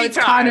now it's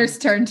Connor's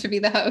turn to be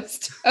the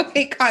host.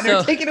 Okay,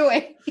 Connor, take it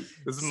away.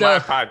 This is my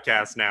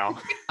podcast now.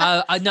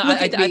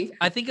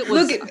 I think it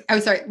was.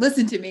 I'm sorry.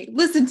 Listen to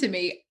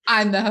me.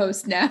 I'm the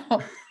host now.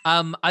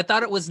 I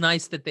thought it was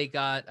nice that they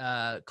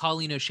got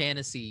Colleen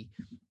O'Shaughnessy,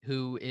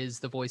 who is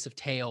the voice of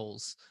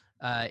Tails.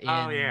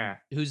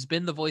 Who's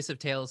been the voice of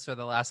Tails for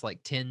the last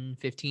like 10,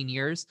 15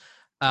 years.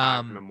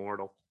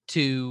 Immortal.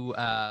 To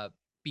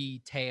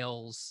be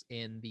Tails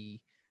in the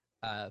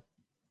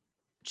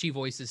she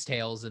voices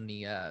Tails in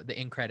the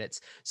end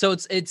credits. So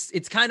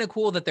it's kind of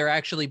cool that they're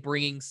actually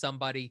bringing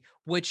somebody,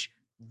 which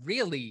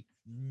really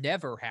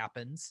never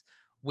happens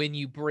when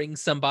you bring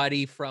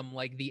somebody from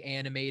like the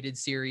animated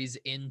series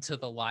into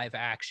the live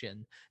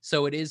action.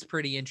 So it is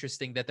pretty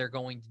interesting that they're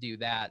going to do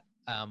that,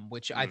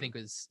 which I think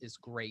is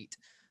great.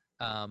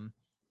 I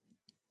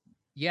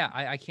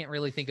can't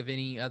really think of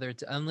any other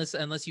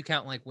unless you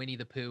count like Winnie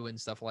the Pooh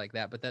and stuff like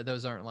that, but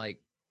those aren't like,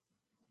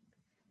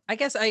 I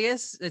guess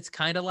it's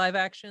kind of live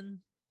action.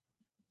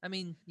 I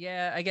mean,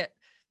 yeah, I get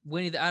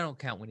I don't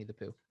count Winnie the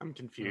Pooh. I'm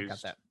confused. I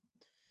got that.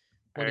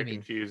 What do you mean?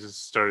 Confused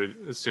started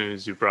as soon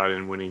as you brought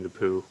in Winnie the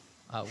Pooh.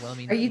 I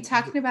mean, are you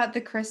talking about the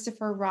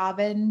Christopher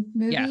Robin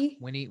movie? Yeah,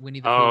 Winnie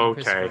the Pooh and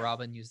Christopher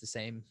Robin use the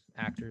same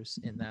actors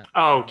in that.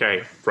 Oh,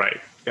 okay, right,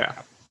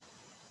 yeah.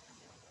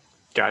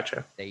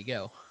 Gotcha. There you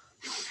go.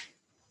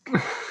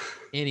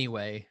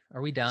 Anyway,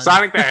 are we done?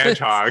 Sonic the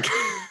Hedgehog.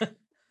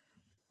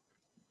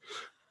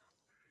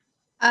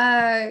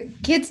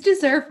 Kids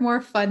deserve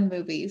more fun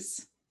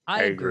movies.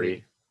 I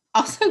agree.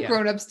 Also,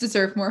 grown-ups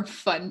deserve more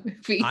fun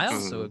movies. I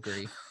also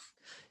agree.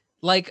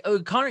 Like,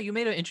 Connor, you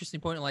made an interesting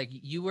point. Like,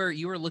 you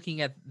were looking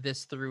at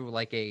this through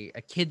like a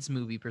kids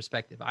movie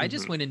perspective. I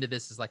just went into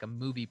this as like a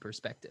movie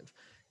perspective,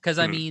 because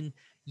I mean,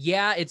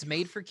 yeah, it's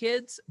made for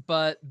kids,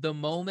 but the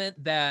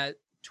moment that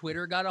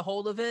Twitter got a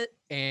hold of it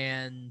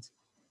and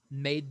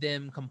made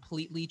them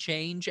completely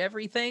change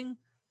everything,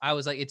 I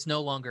was like, it's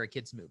no longer a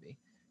kids movie.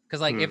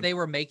 Because like if they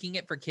were making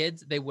it for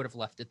kids, they would have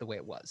left it the way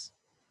it was.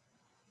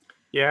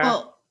 Yeah.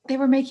 Well, they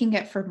were making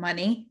it for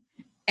money,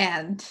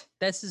 and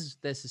this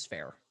is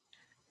fair.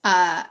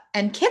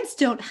 And kids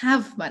don't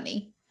have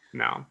money.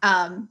 No.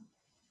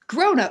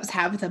 Grown-ups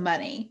have the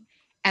money.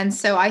 And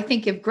so I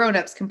think if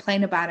grown-ups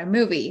complain about a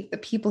movie, the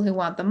people who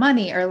want the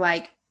money are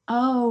like,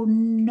 oh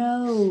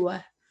no.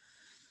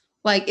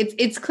 Like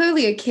it's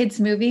clearly a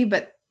kids movie,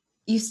 but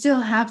you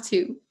still have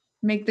to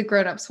make the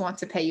grown-ups want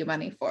to pay you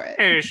money for it.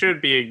 And it should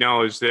be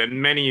acknowledged that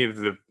many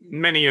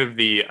of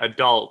the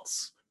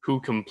adults who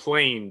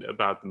complained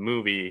about the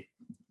movie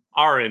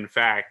are in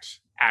fact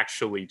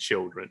actually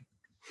children.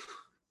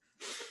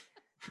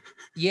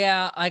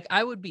 Yeah, like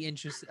I would be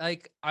interested.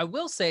 Like I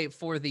will say,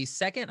 for the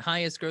second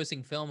highest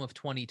grossing film of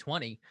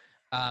 2020,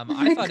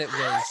 I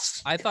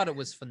thought it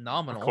was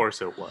phenomenal. Of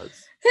course it was.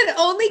 It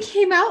only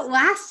came out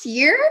last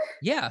year?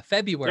 Yeah,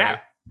 February. Yeah.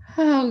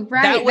 Oh,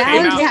 right.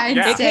 Valentine's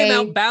Day. It came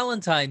out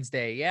Valentine's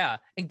Day, yeah.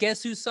 And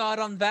guess who saw it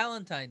on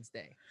Valentine's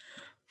Day?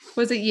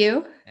 Was it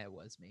you? It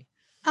was me.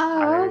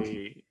 Oh,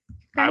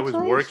 I was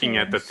working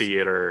at the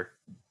theater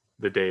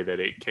the day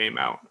that it came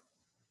out.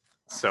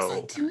 What was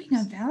I doing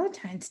on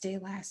Valentine's Day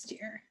last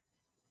year?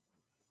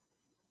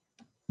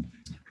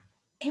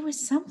 It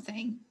was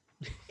something.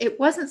 It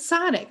wasn't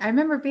Sonic. I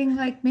remember being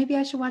like, maybe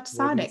I should watch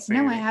Sonic.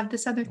 No, I have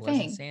this other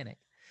thing. Sonic.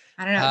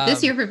 I don't know.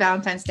 This year for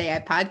Valentine's Day, I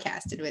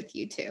podcasted with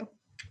you too.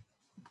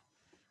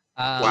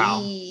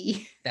 Wow.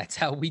 That's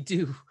how we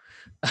do.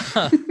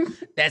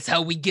 That's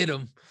how we get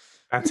them.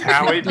 That's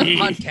how it be.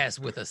 Podcast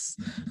with us.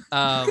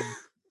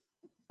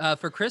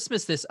 For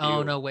Christmas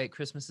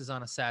Christmas is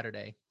on a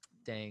Saturday.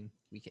 Dang,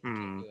 we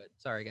can't do it.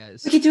 Sorry,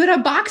 guys. We could do it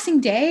on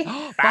Boxing Day.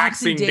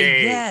 Boxing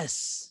Day.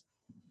 Yes.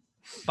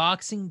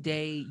 Boxing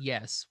Day,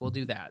 yes, we'll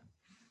do that.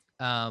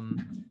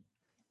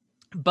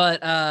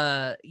 But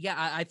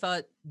I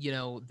thought,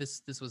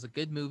 this was a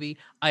good movie.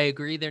 I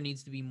agree there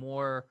needs to be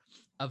more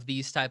of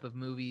these type of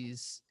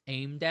movies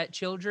aimed at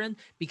children,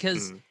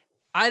 because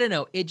I don't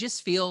know, it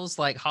just feels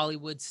like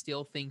Hollywood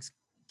still thinks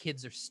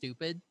kids are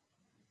stupid.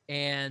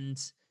 And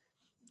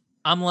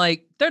I'm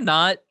like, they're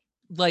not.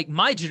 Like,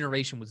 my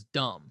generation was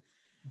dumb.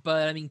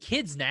 But I mean,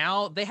 kids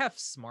now, they have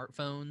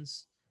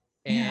smartphones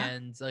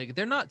and like,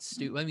 they're not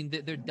stupid. I mean,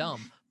 they're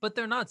dumb, but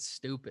they're not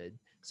stupid.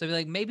 So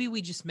like, maybe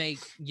we just make,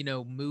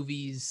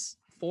 movies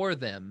for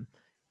them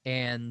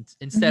and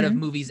instead of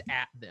movies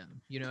at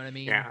them, you know what I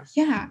mean?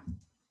 Yeah.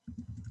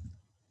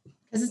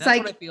 Because That's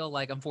like what I feel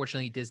like,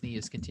 unfortunately, Disney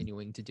is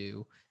continuing to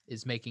do,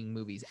 is making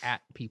movies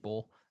at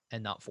people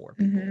and not for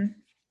people.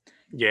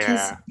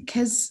 Yeah.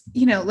 Because,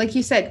 like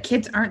you said,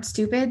 kids aren't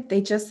stupid.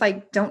 They just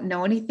like don't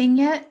know anything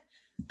yet,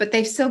 but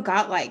they've still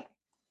got like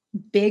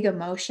big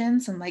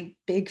emotions and like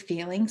big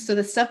feelings. So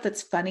the stuff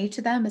that's funny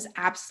to them is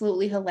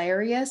absolutely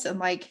hilarious. And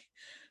like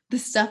the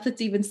stuff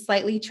that's even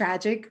slightly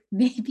tragic,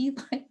 maybe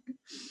like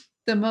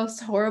the most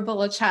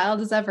horrible a child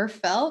has ever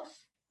felt.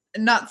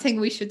 Not saying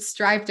we should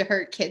strive to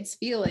hurt kids'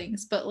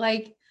 feelings, but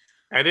like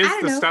it is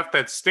the stuff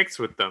that sticks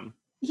with them.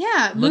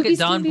 Yeah, look movies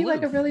at Don can be Bluth.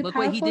 like a really look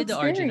powerful what he did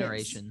experience. to our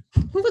generation.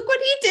 Look what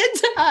he did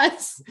to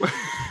us.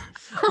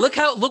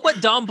 look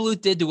what Don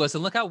Bluth did to us,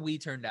 and look how we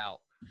turned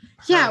out.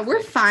 Yeah, perfect.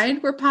 We're fine.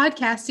 We're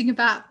podcasting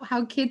about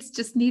how kids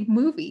just need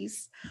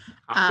movies.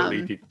 I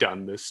believe you've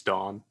done this,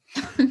 Dawn.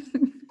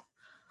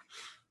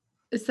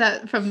 Is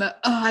that from the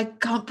I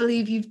can't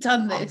believe you've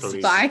done this?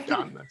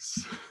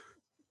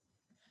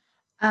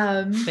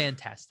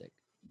 Fantastic.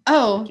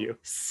 Oh,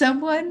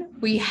 someone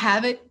we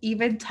haven't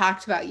even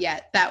talked about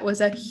yet that was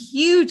a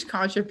huge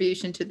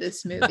contribution to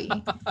this movie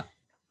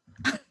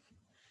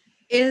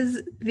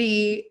is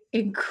the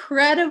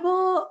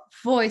incredible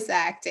voice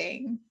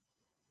acting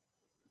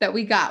that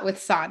we got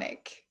with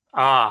Sonic.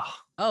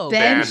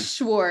 Ben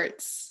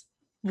Schwartz.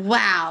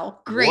 Wow,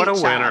 great job. What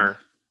a winner.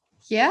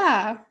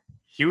 Yeah.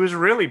 He was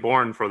really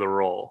born for the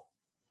role.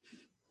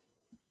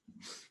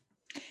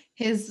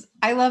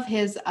 I love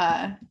his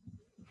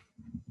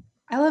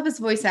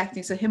voice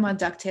acting. So him on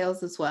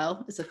DuckTales as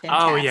well is a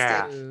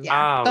fantastic.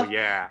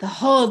 The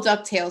whole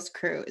DuckTales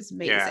crew is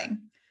amazing.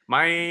 Yeah.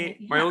 My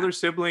older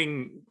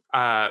sibling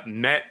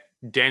met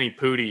Danny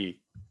Pudi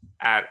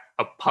at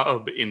a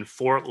pub in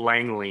Fort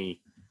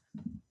Langley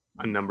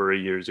a number of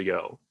years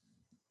ago.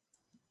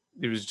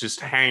 He was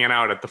just hanging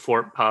out at the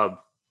Fort pub,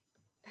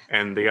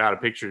 and they got a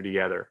picture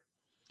together.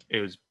 It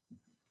was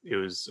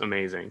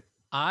amazing.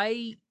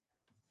 I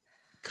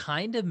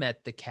kind of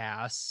met the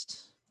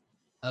cast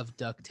of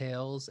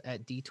DuckTales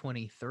at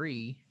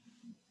D23.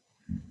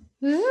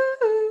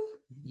 Ooh.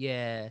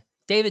 Yeah.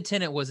 David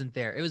Tennant wasn't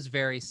there. It was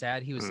very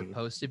sad. He was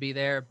supposed to be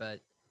there, but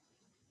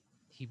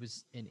he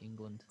was in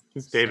England.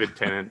 David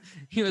Tennant.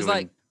 He was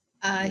like,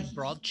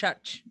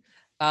 Broadchurch.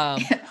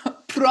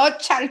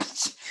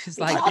 Broadchurch. He's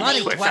like, I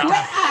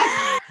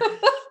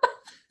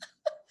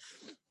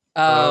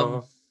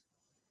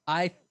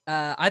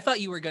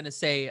thought you were going to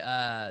say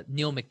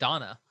Neil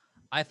McDonough.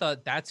 I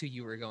thought that's who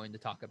you were going to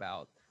talk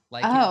about.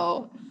 Like,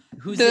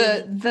 who's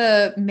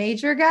the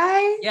major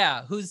guy?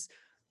 Yeah, who's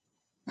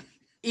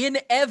in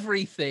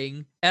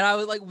everything. And I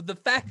was like, the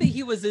fact that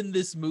he was in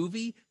this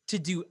movie to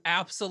do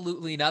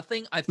absolutely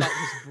nothing, I thought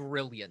was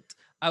brilliant.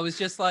 I was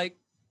just like,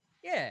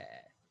 yeah,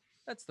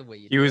 that's the way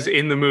you do it. He was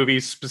in the movie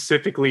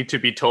specifically to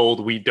be told,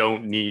 we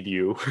don't need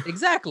you.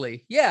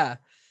 Exactly. Yeah.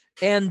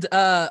 And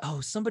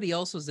somebody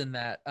else was in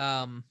that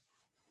from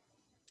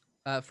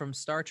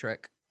Star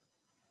Trek.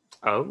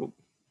 Oh.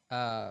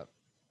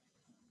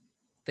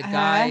 The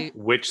guy.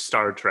 Which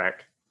Star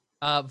Trek?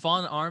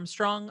 Vaughn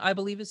Armstrong, I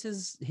believe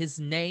is his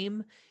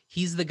name.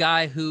 He's the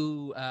guy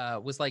who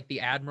was like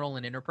the admiral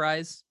in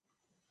Enterprise,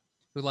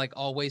 who like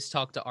always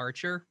talked to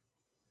Archer.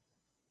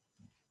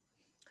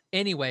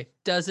 Anyway,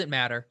 doesn't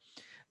matter.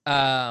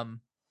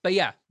 But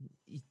yeah,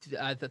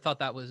 I thought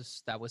that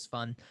was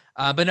fun.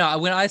 But no,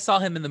 when I saw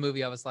him in the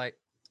movie, I was like,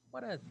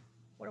 what a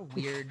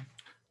weird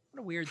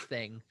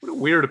thing. What a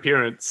weird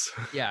appearance.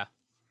 Yeah.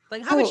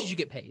 Like, how much did you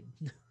get paid?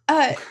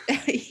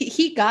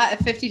 He got a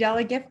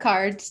 $50 gift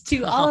card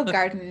to Olive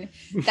Garden.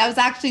 That was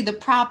actually the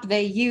prop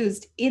they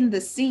used in the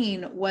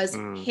scene, was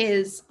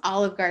his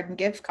Olive Garden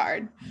gift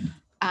card.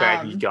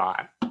 That he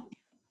got.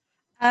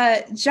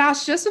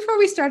 Josh, just before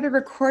we started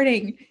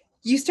recording,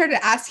 you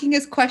started asking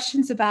us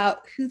questions about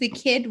who the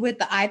kid with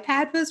the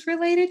iPad was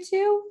related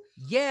to.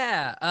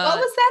 Yeah. What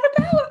was that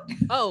about?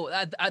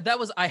 That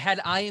was, I had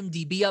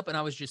IMDb up and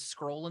I was just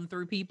scrolling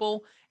through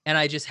people, and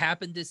I just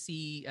happened to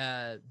see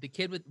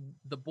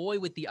the boy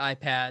with the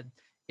iPad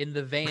in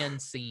the van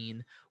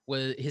scene.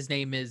 His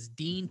name is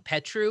Dean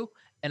Petru.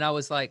 And I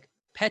was like,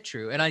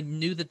 Petru. And I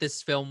knew that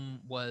this film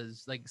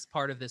was like,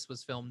 part of this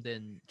was filmed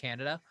in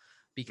Canada,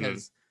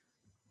 because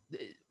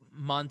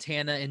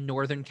Montana and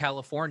Northern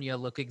California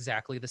look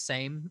exactly the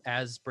same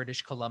as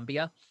British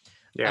Columbia.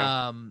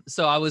 Yeah.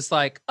 So I was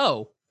like,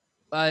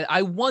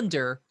 I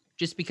wonder,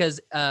 just because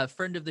a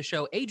friend of the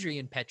show,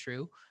 Adrian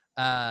Petru,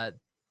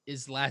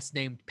 is last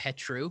named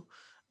Petru.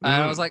 And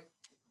I was like,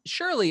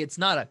 surely it's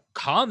not a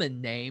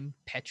common name,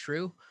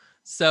 Petru.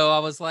 So I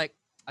was like,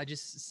 I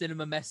just sent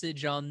him a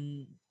message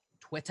on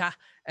Twitter,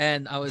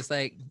 and I was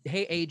like,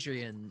 "Hey,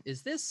 Adrian,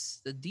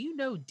 do you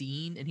know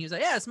Dean?" And he was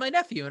like, "Yeah, it's my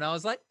nephew." And I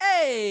was like,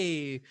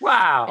 "Hey,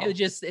 wow!" I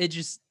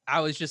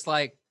was just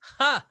like,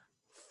 "Ha."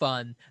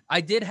 Fun.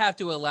 I did have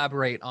to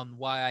elaborate on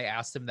why I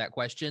asked him that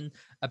question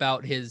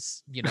about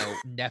his,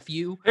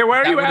 nephew. Hey,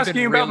 why are you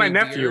asking about my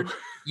nephew? Weird.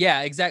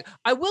 Yeah, exactly.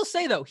 I will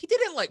say though, he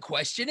didn't like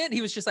question it.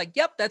 He was just like,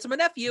 "Yep, that's my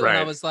nephew," and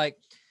I was like,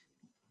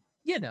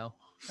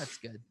 that's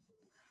good.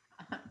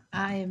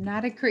 I am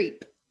not a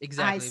creep.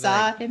 Exactly. I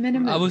saw him in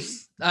a movie.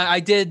 I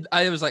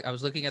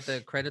was looking at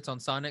the credits on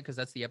Sonic because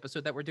that's the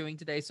episode that we're doing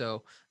today.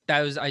 So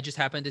I just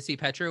happened to see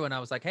Petro and I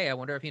was like, hey, I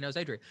wonder if he knows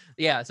Adrian.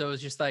 Yeah. So it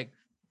was just like,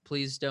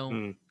 please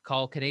don't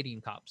call Canadian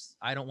cops.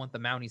 I don't want the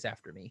Mounties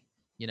after me,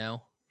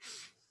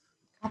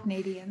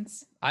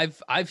 Canadians.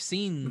 I've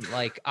seen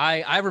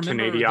I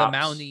remember the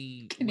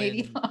Mountie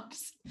Canadian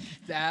Ops.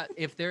 That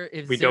if they're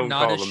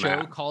not a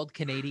show called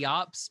Canadian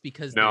Ops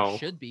because there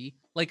should be.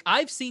 Like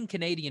I've seen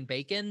Canadian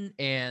Bacon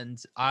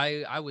and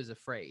I was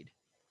afraid.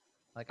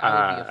 Like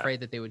I would be afraid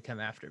that they would come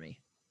after me.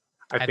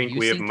 Have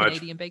you seen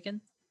Canadian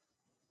Bacon?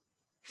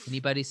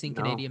 Anybody seen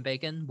Canadian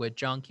Bacon with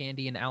John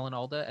Candy and Alan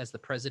Alda as the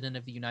President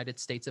of the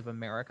United States of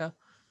America?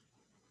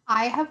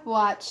 I have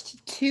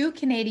watched 2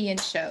 Canadian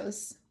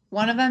shows.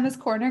 One of them is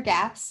Corner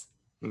Gas.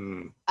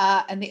 And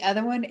the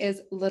other one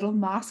is Little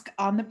Mosque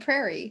on the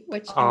Prairie,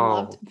 which I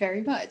loved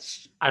very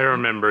much. I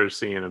remember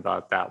seeing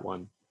about that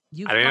one.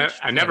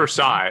 I never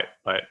saw it,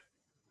 but...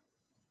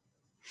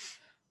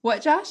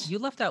 What, Josh? You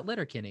left out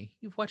Letterkenny.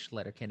 You've watched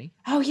Letterkenny.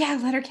 Oh, yeah,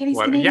 Letterkenny's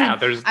Canadian. Yeah,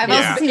 I've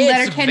also seen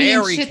Letterkenny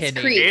and Schitt's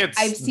Creek.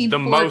 I've seen the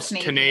most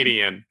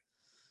Canadian.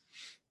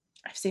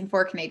 I've seen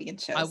 4 Canadian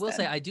shows. I will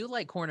say, I do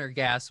like Corner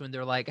Gas when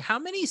they're like, how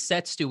many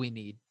sets do we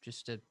need?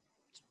 Just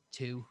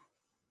 2.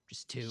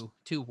 Just 2.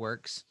 2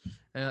 works.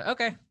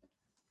 Okay.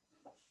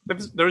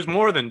 There's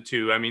more than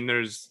 2. I mean,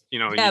 there's, you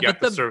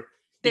got the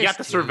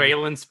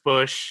surveillance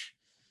bush.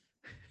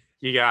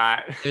 You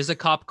got there's a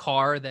cop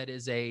car that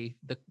is the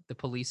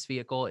police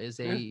vehicle is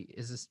a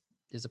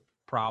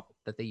prop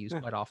that they use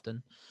quite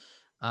often.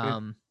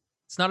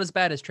 It's not as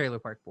bad as Trailer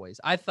Park Boys.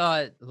 I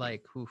thought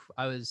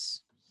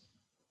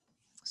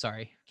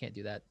sorry, can't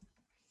do that.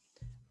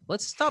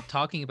 Let's stop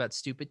talking about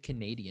stupid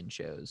Canadian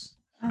shows.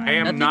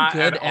 Nothing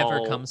good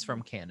ever comes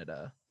from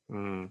Canada.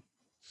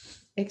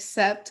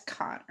 Except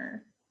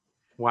Connor.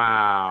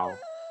 Wow.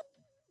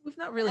 We've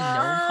not really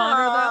known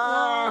Connor that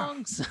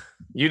long. So.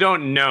 You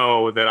don't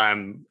know that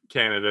I'm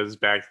Canada's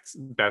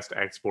best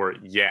export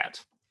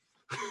yet.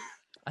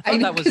 I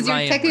thought that was because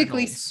Ryan you're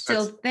technically Reynolds.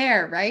 still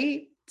there,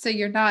 right? So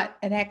you're not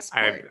an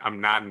export.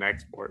 I'm not an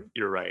export.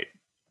 You're right.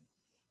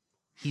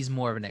 He's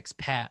more of an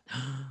expat.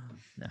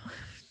 No.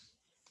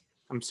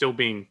 I'm still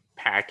being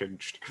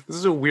packaged. This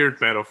is a weird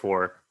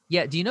metaphor.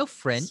 Yeah. Do you know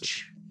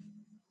French?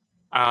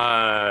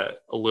 A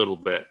little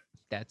bit.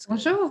 That's good.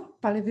 Bonjour.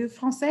 Parlez-vous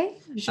français?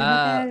 Je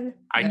m'appelle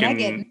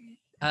Megan.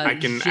 I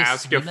can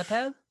ask if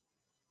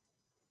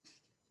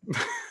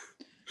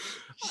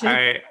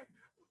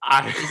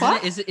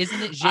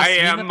isn't it I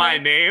am my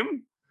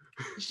name?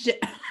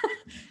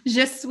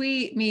 Je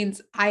suis means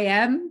I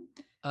am.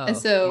 And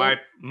so my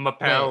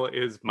m'appelle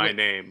is my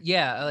name.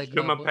 Yeah, like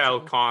Je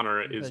m'appelle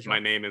Connor is my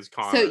name is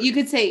Connor. So you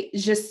could say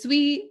je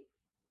suis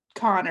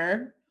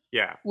Connor.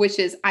 Yeah. Which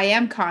is I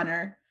am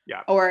Connor.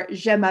 Yeah. Or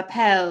je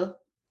m'appelle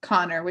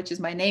Connor, which is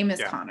my name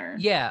is Connor.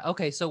 Yeah.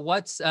 Okay. So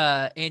what's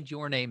and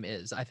your name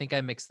is? I think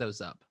I mixed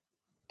those up.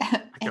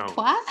 Et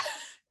toi?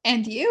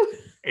 And you?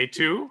 Et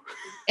tu?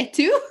 Et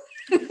tu?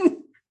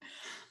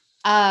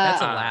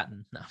 That's a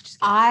Latin. No, just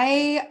kidding.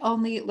 I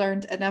only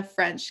learned enough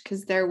French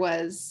because there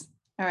was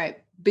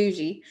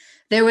bougie.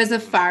 There was a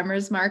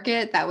farmer's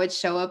market that would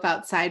show up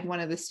outside one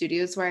of the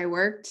studios where I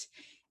worked,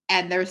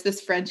 and there was this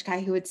French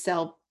guy who would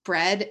sell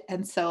bread.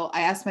 And so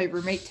I asked my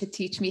roommate to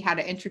teach me how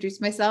to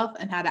introduce myself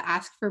and how to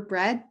ask for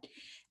bread.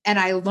 And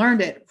I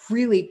learned it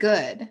really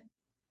good.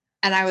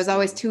 And I was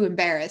always too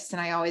embarrassed.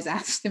 And I always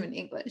asked him in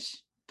English.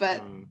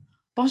 But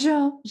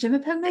bonjour, je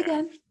m'appelle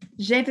Megan.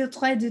 J'ai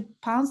votre de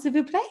pain, s'il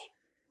vous plaît?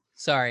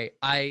 Sorry,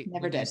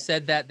 you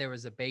said that there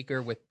was a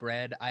baker with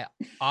bread. I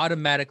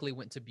automatically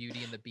went to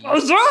Beauty and the Beast.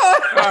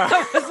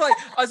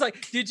 I was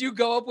like, did you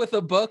go up with a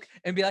book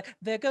and be like,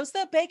 there goes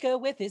the baker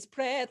with his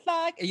bread,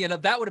 like,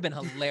 that would have been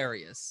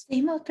hilarious.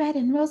 Same old bread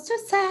and rolls to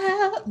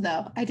sell.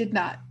 No, I did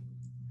not.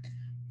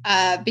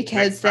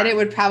 Because then it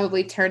would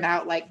probably turn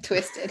out like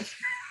Twisted.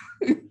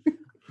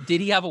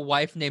 Did he have a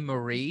wife named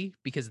Marie?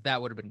 Because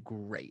that would have been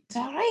great.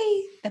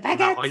 Marie, the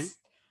baguettes.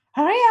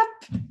 Hurry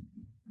up.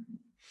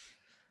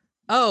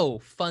 Oh,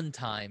 fun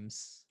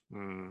times.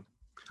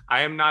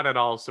 I am not at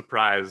all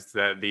surprised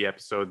that the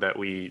episode that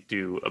we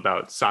do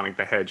about Sonic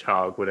the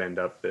Hedgehog would end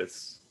up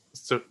this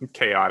so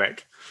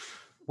chaotic.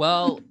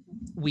 Well,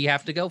 we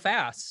have to go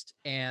fast.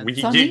 And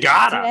you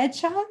gotta.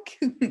 Hedgehog?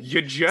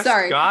 You just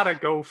gotta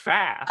go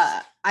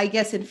fast. I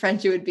guess in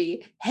French it would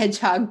be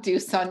Hedgehog du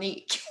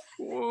Sonic.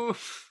 La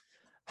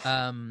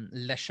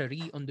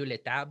chérie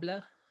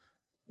ondulatable.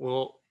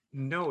 Well,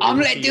 no.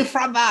 Omelette du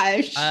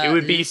fromage. It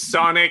would be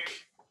Sonic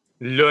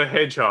le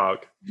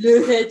Hedgehog.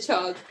 Le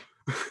Hedgehog.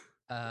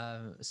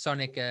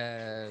 Sonic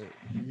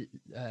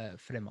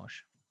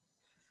Fromage.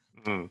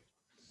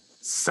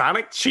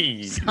 Sonic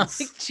cheese.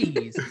 Sonic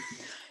cheese.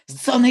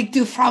 Sonic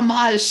du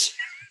fromage.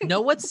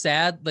 Know what's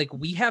sad? Like,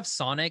 we have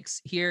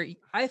Sonics here.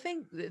 I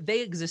think they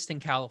exist in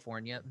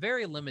California.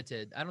 Very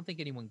limited. I don't think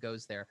anyone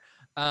goes there.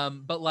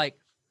 But like,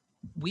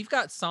 we've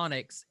got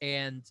Sonics,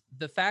 and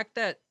the fact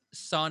that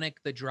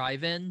Sonic the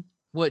Drive-In,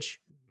 which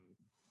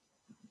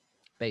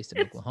based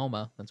in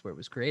Oklahoma, that's where it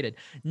was created,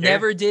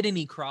 never did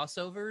any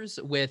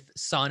crossovers with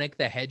Sonic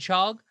the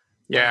Hedgehog.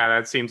 Yeah,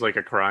 that seems like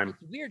a crime.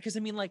 It's weird because I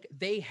mean, like,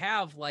 they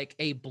have like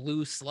a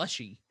blue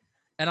slushy.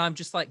 And I'm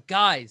just like,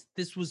 guys,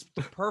 this was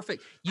the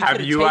perfect. You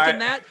could have taken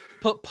that,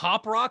 put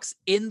Pop Rocks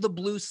in the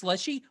blue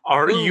slushy.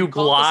 Are you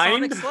blind?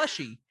 Sonic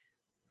slushy.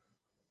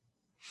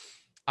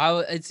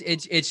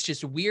 It's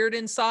just weird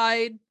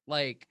inside.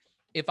 Like,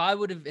 if I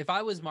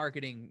was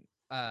marketing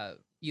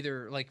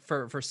either like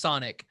for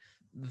Sonic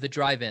the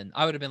Drive-In,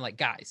 I would have been like,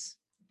 guys,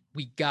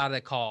 we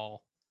gotta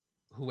call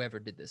whoever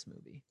did this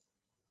movie.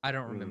 I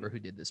don't remember who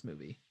did this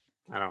movie.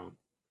 I don't.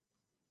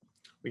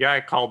 We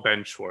gotta call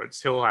Ben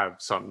Schwartz. He'll have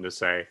something to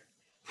say.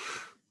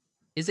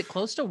 Is it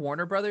close to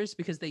Warner Brothers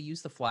because they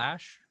use the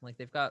Flash? Like,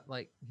 they've got,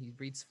 like, he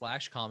reads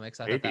Flash comics.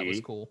 I thought that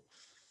was cool.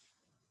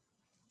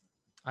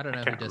 I don't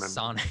know who does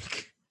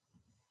Sonic.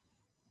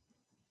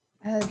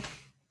 I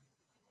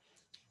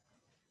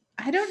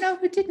don't know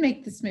who did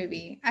make this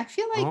movie. I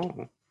feel like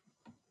all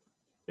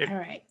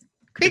right.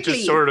 Quickly. It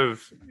just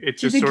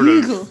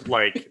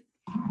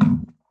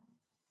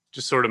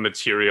sort of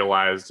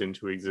materialized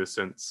into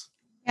existence.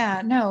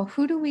 Yeah, no.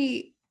 Who do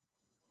we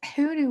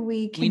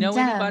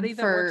condemn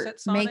for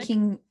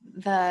making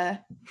the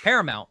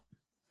Paramount?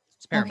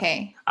 It's Paramount.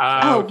 Okay.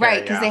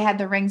 Right, because they had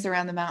the rings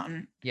around the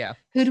mountain. Yeah.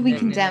 Who do we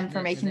condemn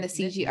for making the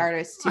CG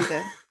artists do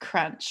the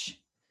crunch?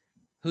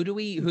 Who do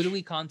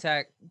we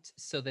contact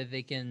so that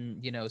they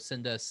can,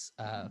 send us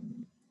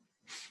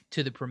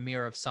to the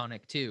premiere of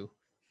Sonic 2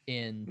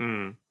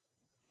 in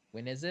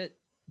when is it?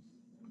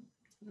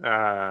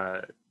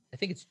 I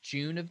think it's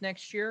June of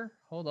next year.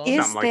 Hold on.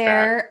 Is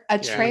there a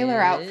trailer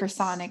out for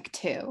Sonic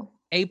 2?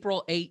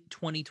 April 8,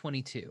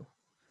 2022.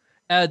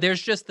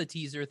 There's just the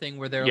teaser thing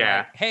where they're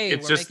like, hey,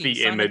 we're making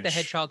Sonic the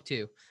Hedgehog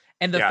 2.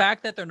 And the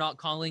fact that they're not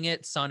calling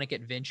it Sonic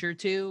Adventure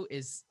 2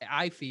 is,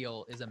 I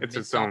feel, is a missed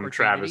its own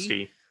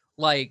travesty.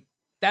 Like,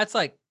 that's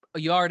like,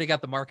 you already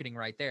got the marketing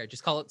right there.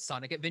 Just call it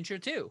Sonic Adventure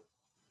 2.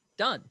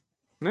 Done.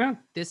 Yeah.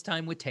 This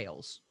time with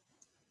Tails.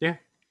 Yeah.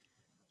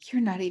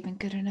 You're not even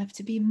good enough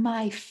to be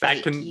my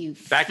fake.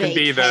 That can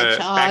be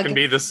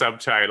the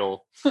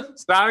subtitle.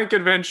 Sonic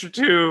Adventure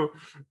 2.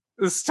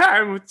 This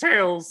time with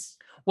Tails.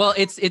 Well,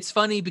 it's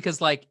funny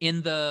because like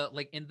in the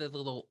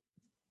little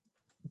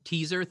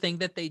teaser thing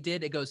that they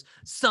did, it goes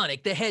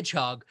Sonic the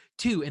Hedgehog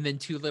 2, and then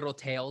two little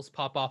tails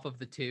pop off of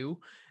the 2.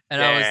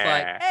 And I was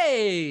like,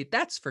 hey,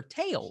 that's for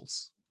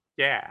Tails.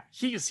 Yeah,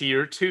 he's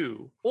here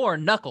too. Or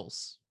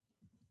Knuckles.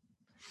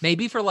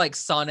 Maybe for like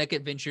Sonic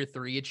Adventure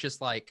 3, it's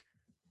just like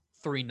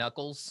 3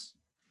 Knuckles.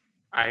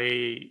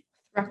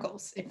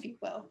 Thruckles, if you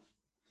will.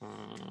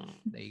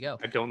 There you go.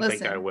 I don't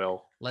think I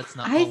will. Let's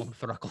not call them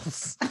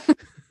Thruckles.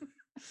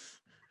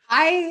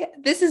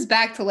 This is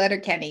back to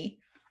Letterkenny.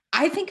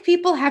 I think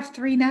people have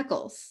 3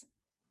 knuckles.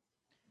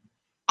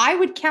 I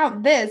would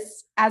count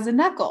this as a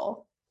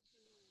knuckle.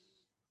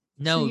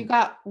 No. So you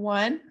got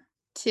 1,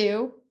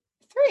 2,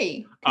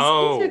 3.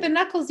 Oh. These are the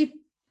knuckles you.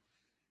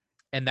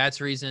 And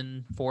that's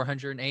reason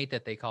 408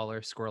 that they call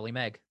her Squirrely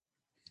Meg.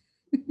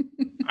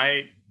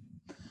 I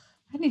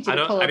need you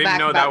to pull it back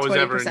about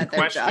 20%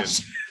 there,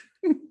 Josh.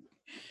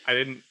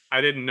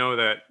 I didn't know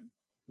that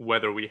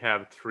whether we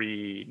have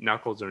 3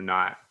 knuckles or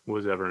not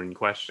was ever in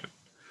question.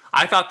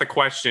 I thought the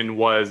question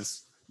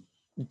was,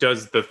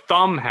 does the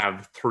thumb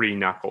have 3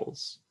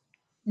 knuckles?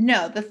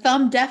 No, the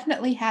thumb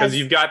definitely has. Because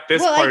you've got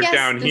this part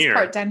down here. This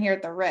part down here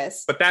at the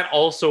wrist. But that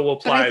also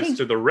applies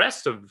to the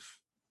rest of.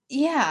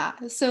 Yeah.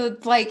 So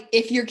like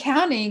if you're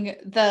counting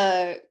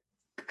the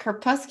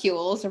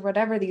corpuscles or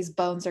whatever these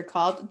bones are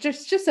called,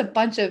 just a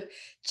bunch of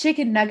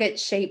chicken nugget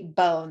shaped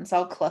bones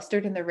all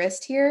clustered in the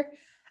wrist here.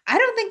 I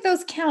don't think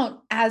those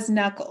count as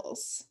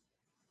knuckles,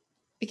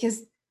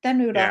 because then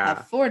we would all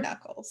have 4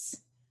 knuckles.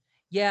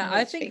 Yeah,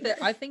 I think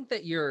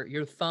that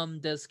your thumb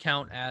does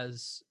count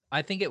as.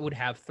 I think it would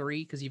have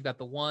 3 because you've got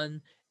the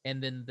 1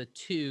 and then the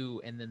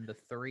 2 and then the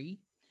 3.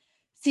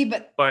 See,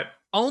 but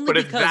only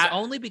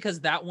because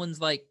that one's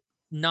like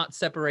not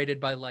separated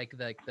by like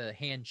the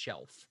hand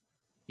shelf.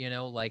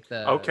 Like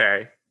the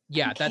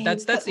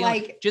that's the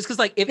like only, just because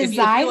like if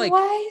design you like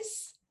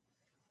wise,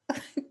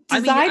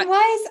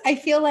 I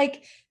feel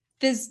like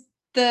this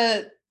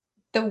the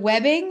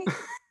webbing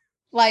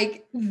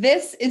like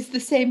this is the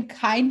same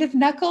kind of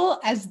knuckle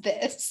as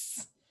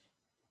this.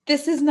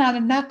 This is not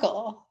a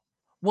knuckle.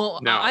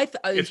 Well, no,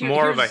 it's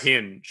more of a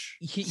hinge.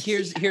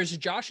 Here's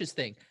Josh's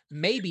thing.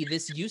 Maybe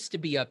this used to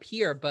be up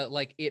here, but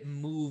like it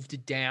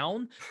moved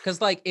down.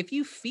 Because like if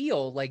you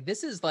feel like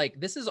this is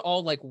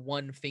all like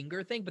one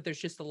finger thing, but there's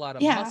just a lot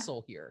of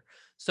muscle here.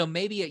 So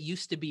maybe it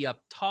used to be up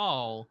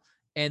tall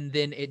and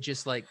then it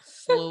just like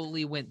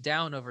slowly went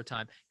down over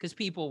time because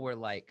people were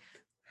like,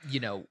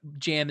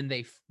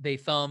 jamming they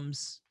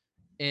thumbs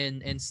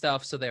and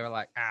stuff, so they were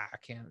like, I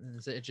can't.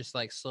 And it just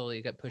like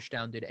slowly got pushed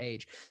down due to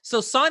age.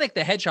 So Sonic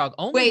the Hedgehog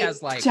only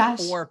has like Josh,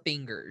 4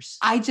 fingers.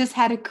 I just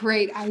had a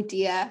great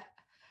idea.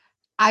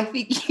 I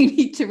think you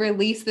need to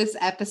release this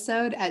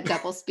episode at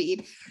double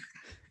speed.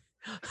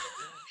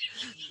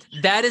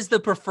 That is the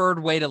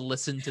preferred way to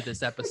listen to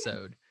this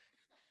episode.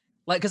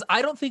 Like, because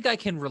I don't think I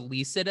can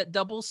release it at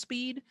double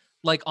speed,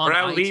 like on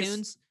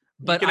iTunes.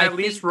 But I at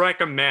least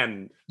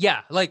recommend.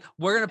 Yeah, like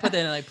we're gonna put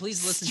that in. Like,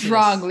 please listen.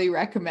 Strongly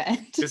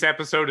recommend. This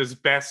episode is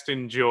best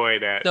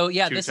enjoyed at. So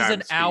yeah, this is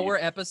an hour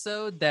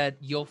episode that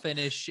you'll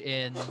finish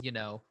in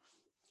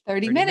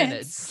 30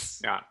 minutes.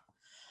 Yeah.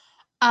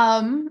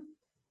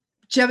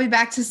 Jumping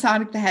back to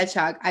Sonic the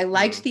Hedgehog, I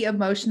liked the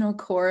emotional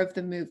core of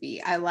the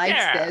movie. I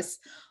liked this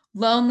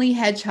lonely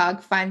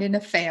hedgehog finding a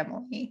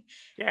family.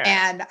 Yeah.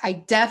 And I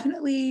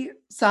definitely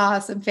saw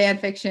some fan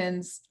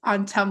fictions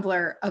on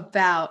Tumblr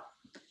about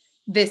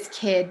this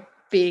kid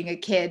being a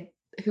kid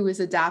who was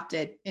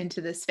adopted into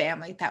this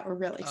family that were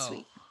really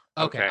sweet.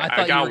 Okay. I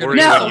thought you were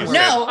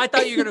no. I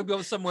thought you were gonna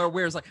go somewhere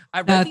where it's like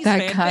I read these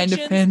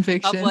fan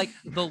fiction of like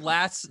the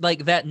last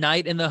that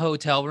night in the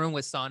hotel room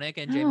with Sonic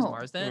and James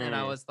Marsden, and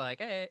I was like,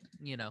 hey,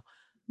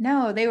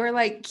 No, they were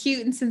like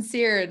cute and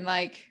sincere and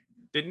like.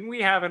 Didn't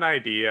we have an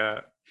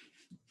idea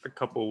a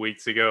couple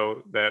weeks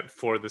ago that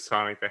for the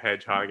Sonic the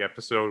Hedgehog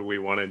episode we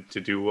wanted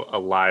to do a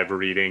live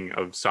reading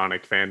of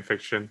Sonic fan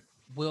fiction?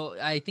 Well,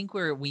 I think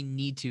we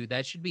need to.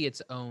 That should be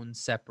its own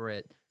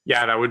separate.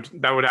 Yeah, that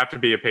would have to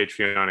be a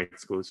Patreon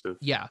exclusive.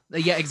 Yeah,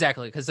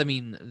 exactly. Because I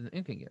mean,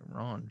 it can get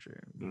wrong.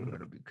 You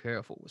gotta be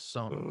careful with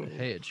Sonic the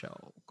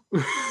Hedgehog.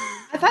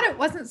 I thought it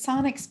wasn't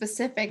Sonic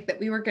specific that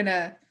we were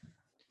gonna,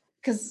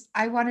 because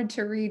I wanted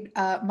to read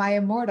My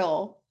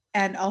Immortal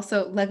and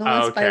also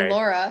Legolas by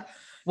Laura.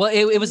 Well,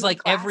 it was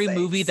like every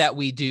movie that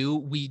we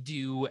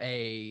do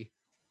a.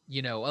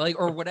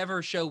 Or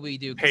whatever show we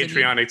do.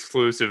 Patreon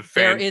exclusive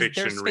fan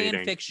fiction there's reading.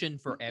 Fan fiction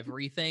for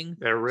everything.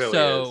 There really is.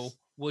 So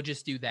we'll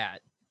just do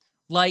that.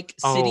 Like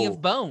City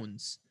of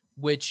Bones,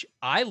 which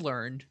I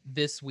learned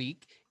this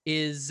week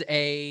is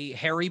a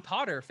Harry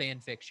Potter fan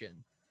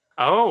fiction.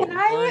 Oh,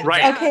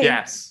 right. Okay.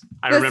 Yes,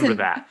 I remember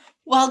that.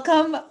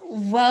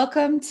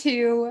 Welcome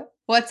to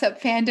What's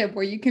Up Fandom,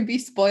 where you can be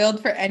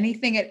spoiled for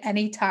anything at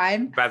any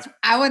time.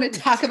 I want to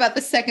talk about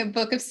the second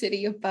book of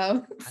City of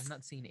Bones. I've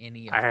not seen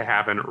any of them. I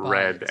haven't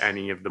read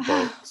any of the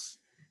books.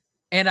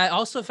 And I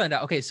also found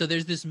out, so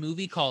there's this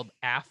movie called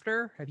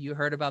After. Have you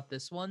heard about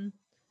this one?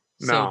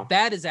 No. So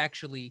that is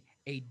actually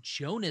a not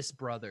Jonas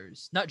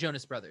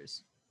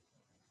Brothers.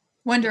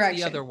 One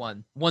Direction. The other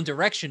one, One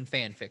Direction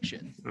fan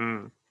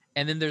fiction.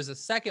 And then there's a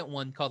second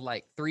one called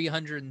like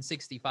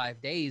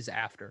 365 Days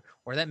After,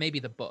 or that may be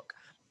the book.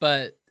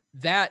 But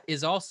that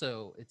is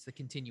also, it's the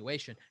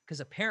continuation because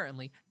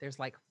apparently there's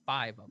like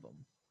 5 of them.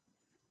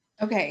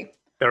 Okay.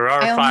 There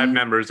are 5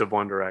 members of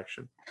One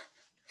Direction.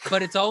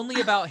 But it's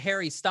only about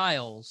Harry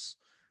Styles,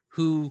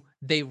 who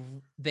they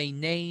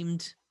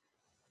named.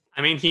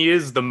 I mean, he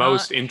is the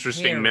most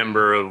interesting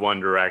member of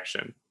One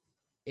Direction.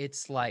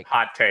 It's like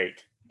hot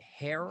take.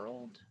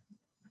 Harold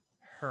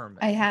Herman.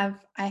 I have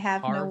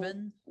Harvin?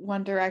 No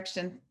One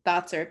Direction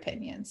thoughts or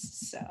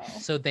opinions.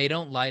 So they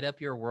don't light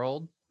up your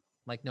world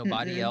like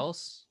nobody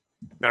else.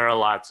 There are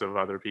lots of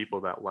other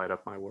people that light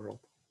up my world.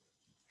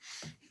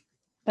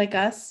 Like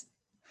us.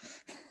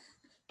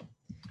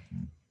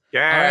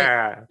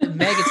 Yeah. All right.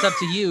 Meg, it's up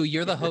to you.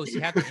 You're the host.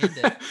 You have to end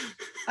it.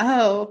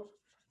 Oh,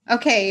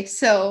 okay.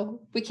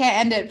 So we can't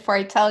end it before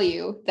I tell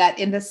you that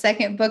in the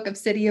second book of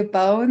City of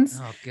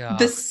Bones,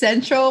 the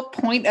central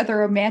point of the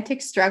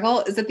romantic struggle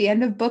is at the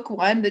end of book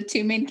 1, the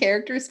 2 main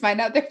characters find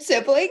out they're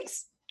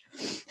siblings.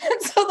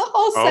 And so the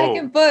whole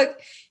second book,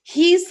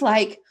 he's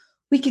like,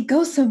 we could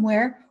go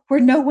somewhere where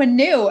no one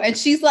knew. And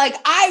she's like,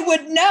 I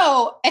would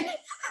know. And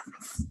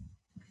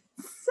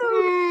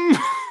so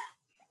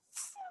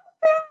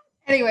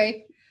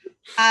anyway,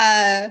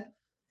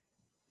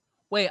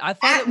 wait, I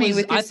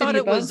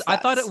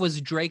thought it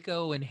was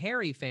Draco and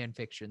Harry fan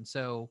fiction.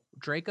 So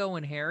Draco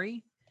and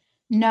Harry?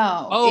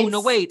 No. Oh, no,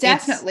 wait.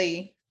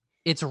 Definitely.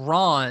 It's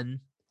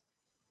Ron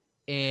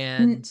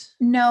and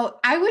no,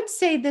 I would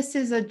say this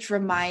is a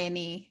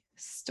Hermione.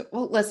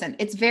 Well, listen,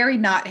 it's very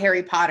not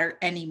Harry Potter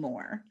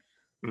anymore.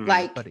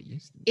 Like but it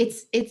used to be.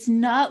 It's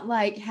not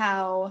like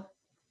how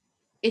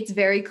it's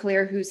very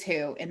clear who's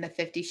who in the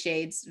 50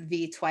 Shades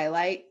v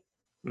Twilight,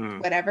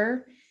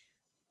 whatever.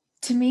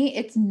 To me,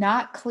 it's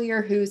not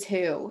clear who's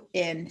who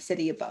in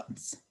City of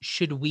Bones.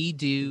 Should we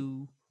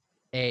do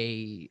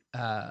a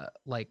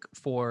like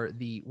for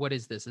the, what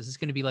is this? Is this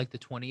going to be like the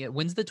 20th?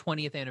 When's the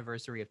 20th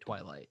anniversary of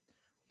Twilight?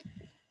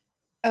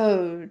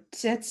 Oh,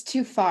 that's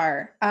too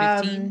far.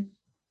 15?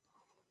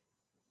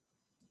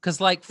 Because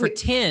like for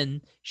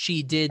 10,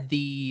 she did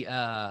the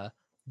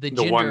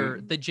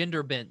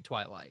gender bent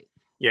Twilight.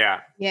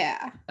 Yeah.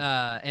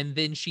 And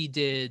then she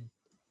did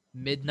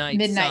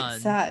Midnight Sun.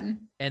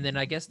 Sun. And then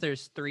I guess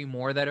there's 3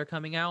 more that are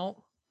coming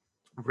out.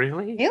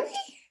 Really?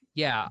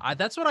 Yeah,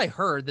 that's what I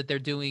heard, that they're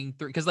doing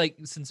three, because like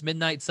since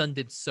Midnight Sun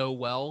did so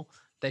well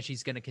that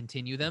she's going to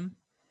continue them.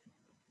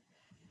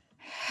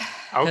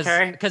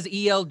 Okay. Because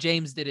E.L.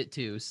 James did it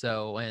too,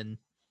 so, and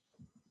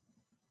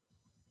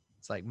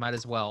it's like, might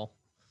as well.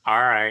 All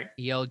right.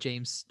 E.L.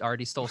 James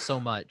already stole so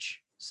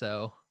much,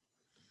 so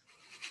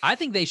I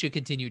think they should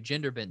continue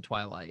Gender Bent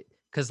Twilight,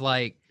 because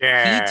like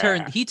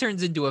he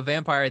turns into a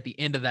vampire at the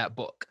end of that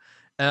book,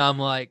 and I'm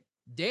like,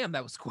 damn,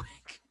 that was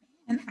quick.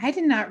 And I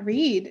did not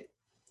read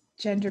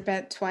Gender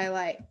Bent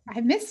Twilight.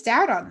 I missed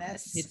out on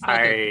this. It's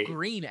like a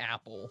green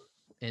apple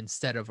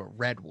instead of a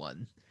red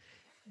one.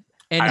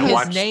 And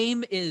his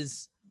name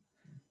is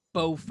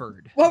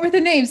Beaufort. What were the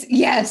names?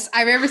 Yes,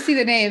 I remember seeing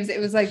the names. It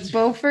was like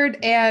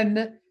Beaufort and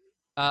it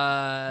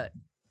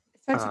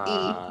starts with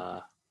E.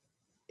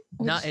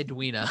 Not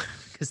Edwina,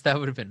 because that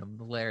would have been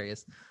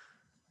hilarious.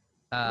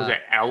 Was it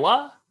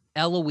Ella?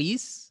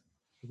 Eloise?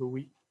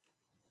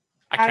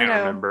 I can't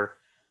remember.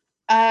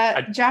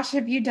 Josh,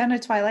 have you done a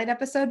Twilight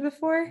episode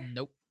before?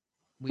 Nope.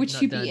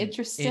 Would you be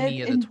interested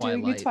in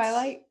doing a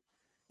Twilight?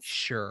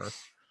 Sure.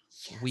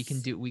 Yes. We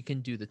can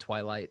do the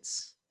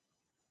Twilights.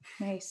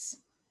 Nice.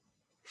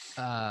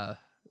 Yeah.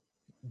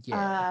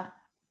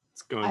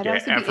 It's going to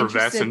get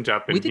effervescent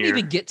up in here. We didn't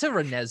even get to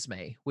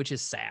Renesmee, which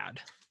is sad.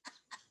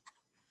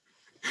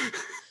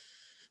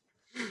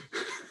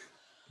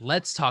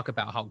 Let's talk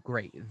about how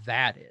great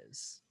that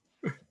is.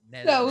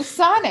 So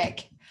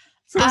Sonic.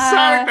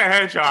 Sonic the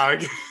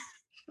Hedgehog.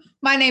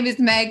 My name is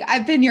Meg.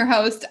 I've been your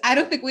host. I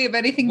don't think we have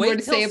anything more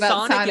to say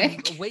about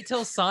Sonic. Wait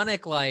till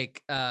Sonic,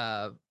 like,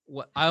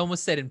 what I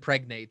almost said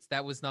impregnates.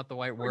 That was not the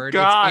right word.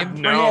 God,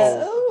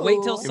 no.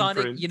 Wait till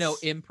Sonic,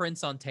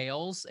 imprints on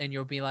Tails, and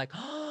you'll be like,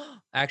 oh,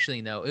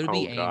 actually, no, it'll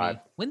be Amy.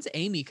 God. When's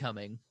Amy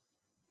coming?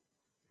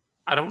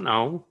 I don't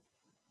know.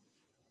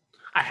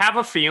 I have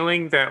a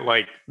feeling that,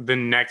 like, the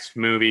next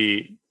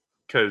movie,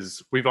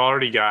 because we've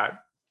already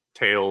got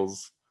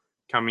Tails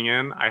coming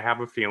in, I have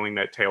a feeling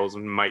that Tails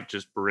might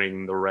just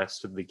bring the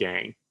rest of the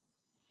gang.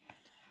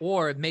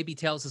 Or maybe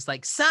Tails is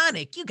like,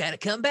 Sonic, you gotta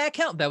come back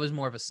home. That was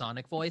more of a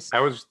Sonic voice.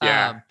 That was,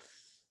 yeah.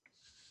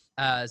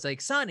 It's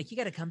like, Sonic, you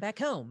gotta come back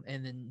home.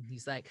 And then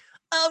he's like,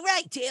 all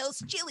right,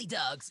 Tails, chili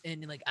dogs.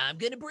 And like, I'm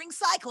gonna bring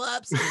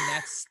Cyclops.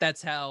 And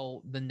that's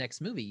how the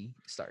next movie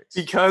starts.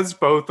 Because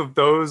both of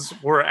those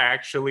were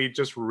actually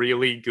just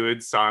really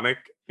good Sonic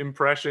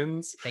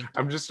impressions.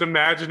 I'm just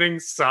imagining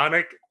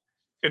Sonic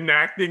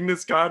enacting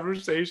this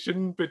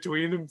conversation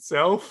between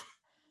himself.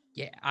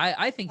 Yeah,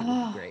 I think it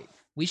would be great.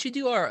 We should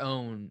do our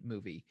own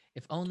movie.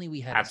 If only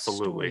we had a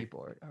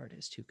storyboard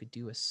artist who could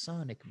do a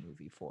Sonic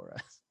movie for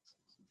us.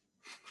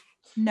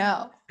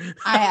 No,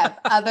 I have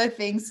other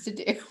things to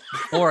do.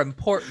 Or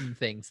important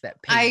things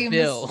that pay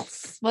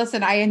bills.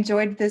 Listen, I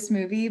enjoyed this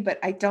movie, but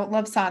I don't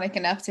love Sonic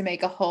enough to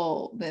make a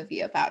whole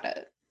movie about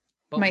it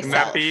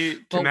myself.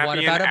 Can that what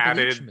be about an a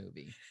Bleach added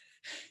movie?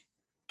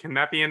 Can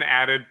that be an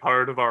added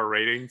part of our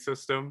rating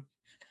system?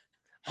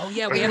 Oh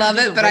yeah, we love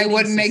it, but I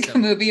wouldn't make a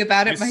movie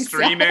about it myself. You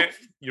stream it,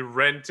 you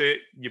rent it,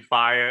 you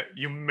buy it,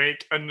 you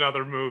make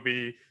another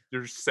movie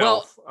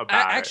yourself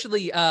about it.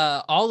 Actually,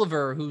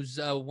 Oliver, who's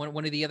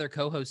one of the other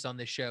co-hosts on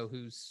this show,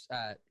 who's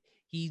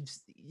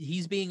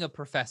he's being a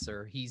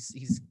professor. He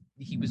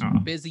was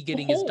busy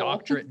getting his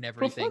doctorate and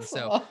everything. Professor.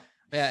 So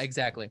yeah,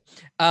 exactly.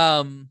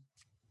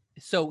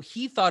 So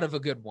he thought of a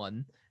good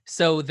one.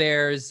 So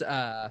there's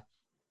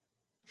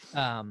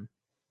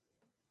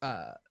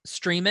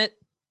stream it,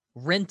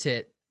 rent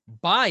it,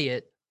 buy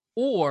it,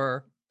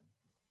 or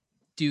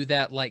do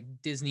that like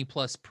Disney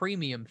Plus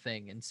premium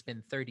thing and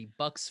spend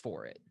 $30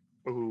 for it.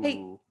 Ooh.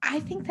 Hey, I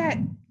think that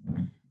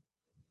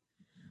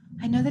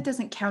I know that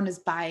doesn't count as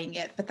buying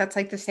it, but that's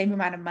like the same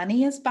amount of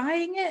money as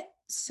buying it.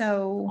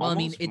 So well, I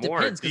mean, it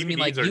depends, because I mean,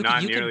 like you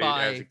can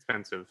buy as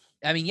expensive.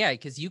 I mean, yeah,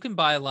 because you can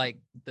buy like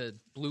the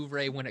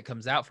Blu-ray when it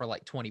comes out for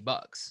like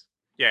 $20.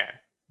 Yeah.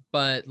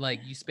 But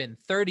like you spend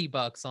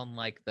 $30 on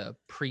like the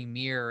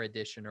premiere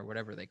edition or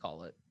whatever they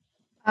call it.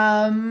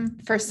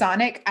 For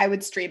Sonic, I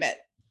would stream it.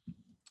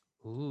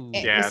 Ooh.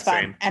 It was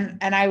fun. Same.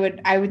 And I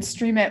would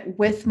stream it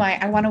with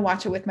I want to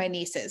watch it with my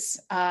nieces.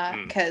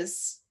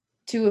 Because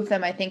two of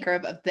them I think are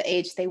of the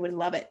age they would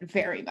love it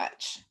very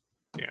much.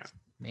 Yeah.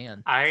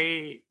 Man.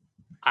 I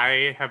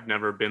have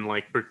never been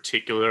like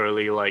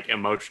particularly like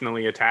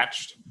emotionally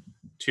attached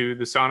to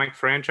the Sonic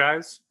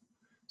franchise.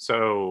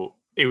 So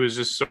it was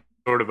just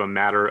sort of a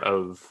matter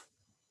of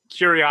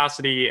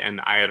curiosity, and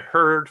I had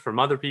heard from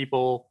other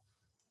people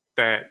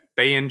that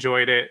they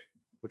enjoyed it,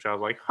 which I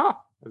was like,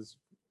 as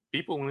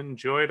people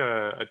enjoyed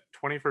a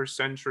 21st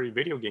century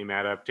video game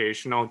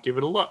adaptation, I'll give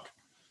it a look.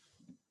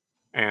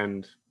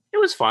 And it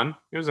was fun.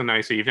 It was a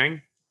nice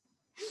evening.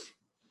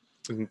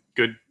 It was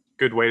a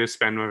good way to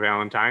spend my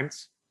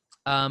Valentine's.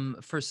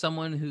 For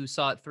someone who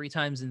saw it 3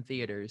 times in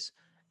theaters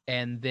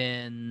and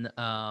then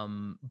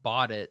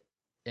bought it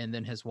and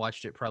then has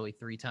watched it probably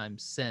 3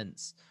 times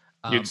since,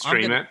 you'd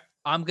stream it.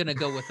 I'm gonna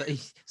go with it.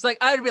 It's like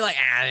I'd be like,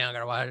 I'm not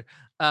gonna watch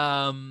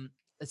it.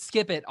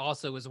 Skip It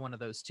also is one of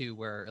those too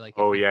where like,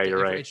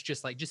 you're right. It's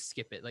just like, just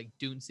skip it. Like,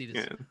 don't see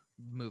this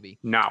movie.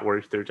 Not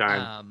worth their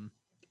time.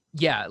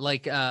 Yeah,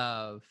 like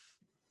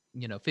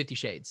 50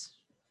 Shades.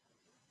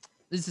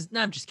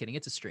 I'm just kidding.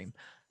 It's a stream.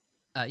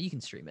 You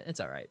can stream it. It's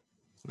all right.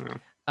 Yeah.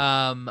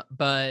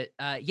 But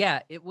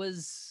yeah, it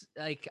was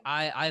like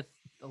I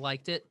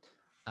liked it.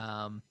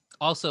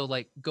 Also,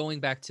 like going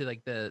back to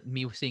like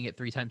me seeing it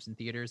 3 times in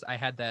theaters, I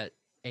had that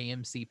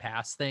AMC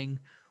Pass thing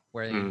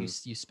where you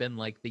spend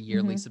like the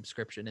yearly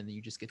subscription and then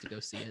you just get to go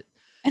see it.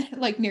 And it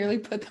like nearly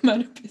put them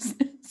out of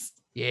business.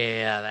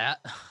 Yeah,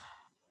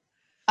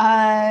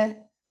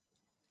 that.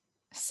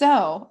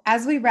 So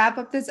as we wrap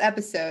up this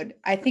episode,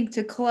 I think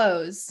to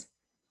close,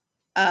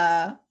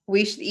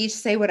 we should each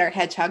say what our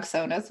hedgehog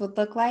sonas would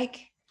look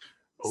like.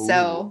 Ooh.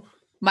 So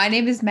my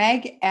name is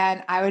Meg,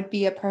 and I would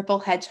be a purple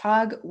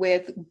hedgehog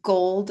with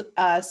gold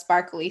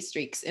sparkly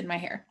streaks in my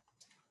hair.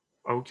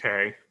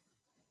 Okay.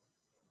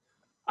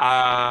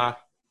 My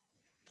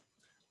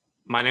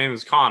name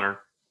is Connor.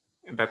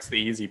 That's the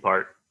easy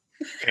part.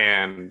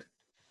 And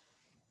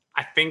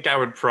I think I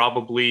would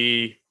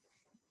probably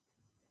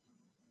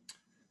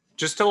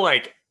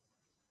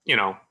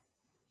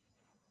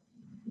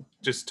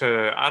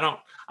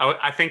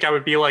I think I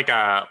would be like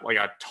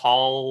a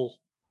tall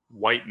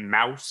white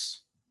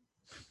mouse.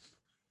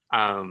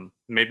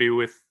 Maybe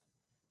with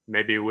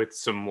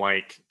some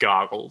like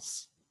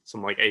goggles,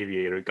 some like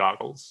aviator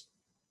goggles.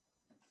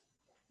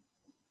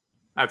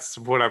 That's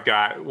what I've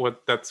got.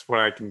 That's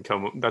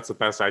the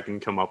best I can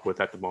come up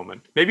with at the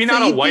moment. Maybe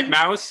not a white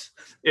mouse.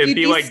 It'd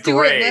be like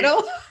Stuart gray.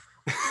 Little?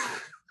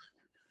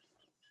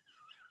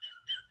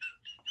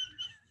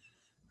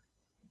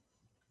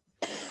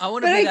 I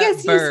want to be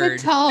that bird. You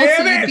said tall,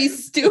 so you'd be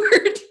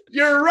Stuart.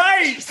 You're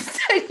right.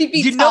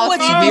 You know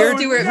what's weird?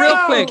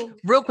 No.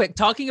 Real quick.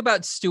 Talking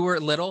about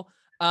Stuart Little,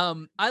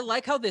 I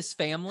like how this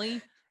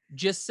family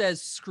just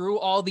says, "Screw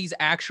all these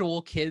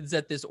actual kids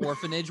at this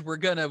orphanage. We're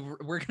gonna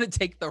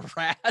take the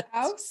rat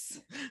house."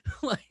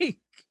 Like,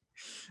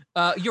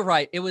 you're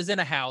right. It was in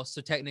a house,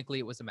 so technically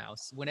it was a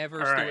mouse.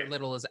 Whenever Stuart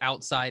Little is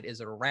outside, is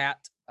a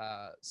rat.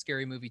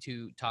 Scary Movie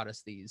 2 taught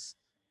us these.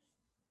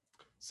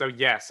 So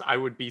yes, I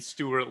would be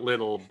Stuart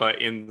Little,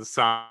 but in the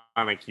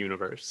Sonic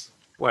universe.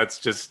 Let's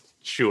just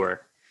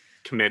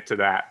commit to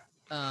that.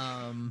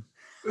 Can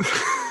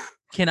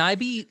I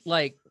be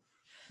like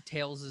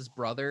Tails'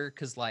 brother?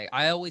 Because like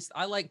I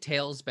like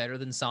Tails better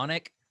than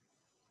Sonic.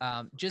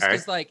 Just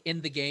because like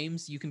in the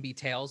games you can be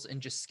Tails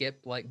and just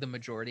skip like the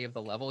majority of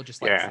the level,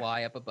 just like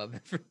fly up above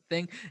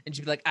everything, and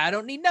just be like, I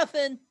don't need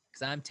nothing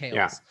because I'm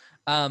Tails.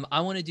 Yeah. I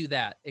want to do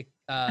that.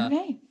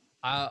 Okay.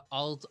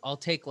 I'll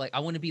take like I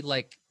want to be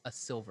like a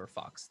silver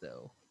fox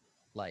though,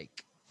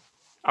 like.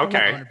 Okay.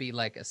 I want to be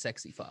like a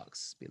sexy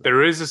fox. Like,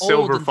 there is a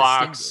silver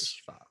fox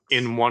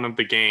in one of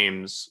the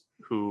games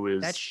who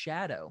is... That's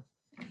Shadow.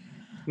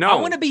 No. I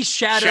want to be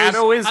Shadow's...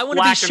 Shadow is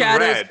black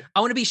and red. I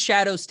want to be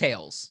Shadow's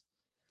Tails.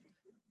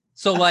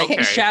 So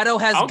like Shadow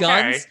has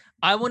guns.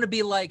 I want to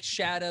be like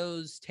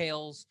Shadow's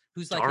Tails,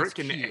 who's like dark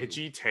and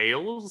edgy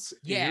Tails?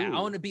 Yeah,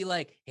 I want to be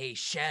like, hey,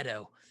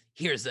 Shadow,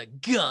 here's a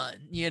gun.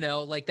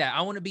 Like that.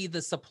 I want to be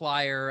the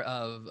supplier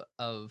of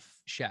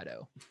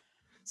Shadow.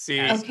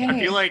 See, I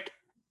feel like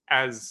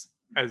as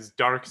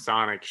Dark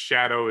Sonic,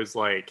 Shadow is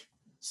like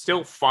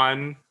still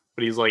fun,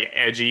 but he's like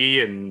edgy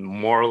and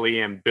morally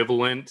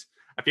ambivalent.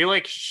 I feel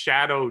like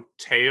Shadow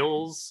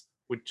Tails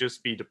would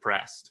just be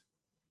depressed.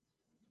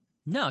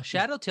 No,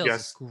 Shadow Tails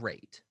is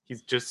great.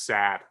 He's just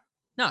sad.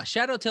 No,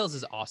 Shadow Tails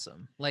is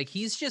awesome. Like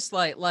he's just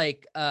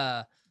like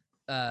I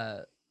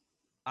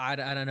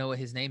don't know what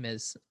his name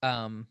is.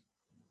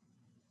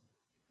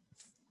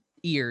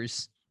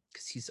 Ears,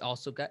 because he's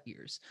also got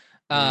ears.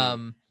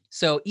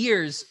 So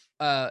Ears,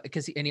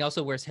 because he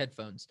also wears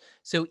headphones.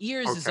 So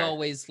Ears is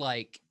always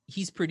like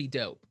he's pretty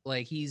dope.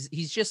 Like he's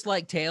just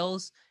like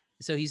Tails,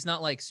 so he's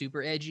not like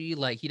super edgy.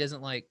 Like he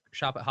doesn't like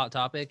shop at Hot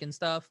Topic and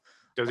stuff.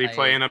 Does he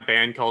play in a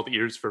band called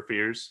Ears for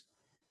Fears?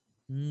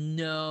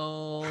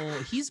 No,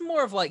 he's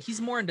more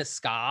into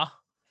ska.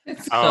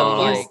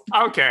 So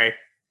okay.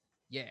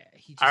 Yeah,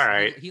 he just, all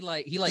right. He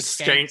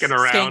skanking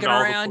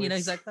around.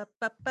 He's like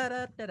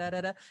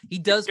he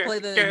does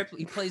play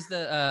he plays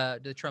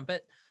the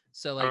trumpet.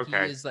 So like he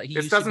is like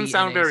this doesn't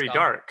sound very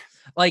dark.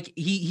 Like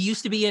he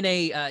used to be in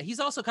a he's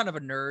also kind of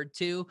a nerd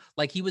too.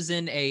 Like he was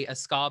in a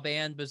ska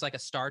band, but it was like a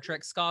Star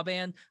Trek ska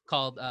band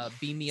called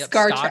Beam Me Up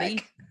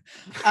Scotty.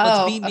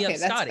 Oh, Beam Me Up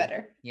Scotty. That's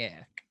better. Yeah.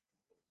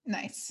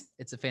 Nice.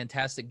 It's a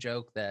fantastic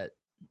joke that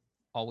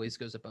always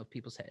goes above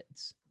people's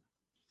heads.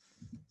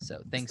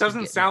 So thanks.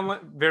 Doesn't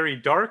sound very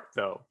dark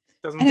though.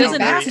 Doesn't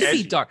have to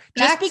be dark.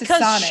 Just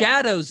because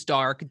Shadow's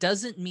dark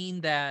doesn't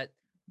mean that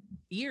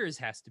Ears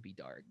has to be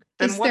dark.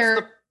 Then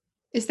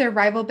is there a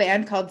rival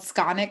band called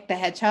Skonic the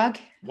Hedgehog?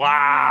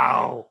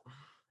 Wow.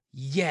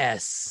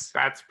 Yes.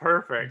 That's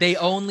perfect. They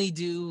only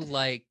do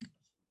like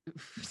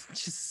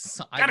just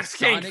gotta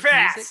skank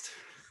fast. Music.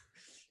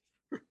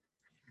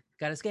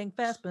 Gotta skank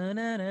fast,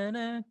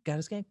 banana.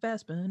 Gotta skank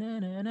fast,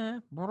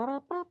 banana.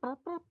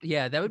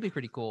 Yeah, that would be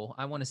pretty cool.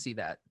 I want to see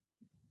that.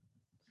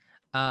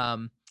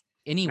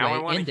 Anyway, now I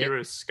want to hear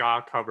a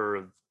ska cover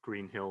of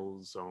Green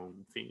Hill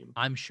Zone theme.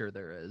 I'm sure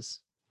there is.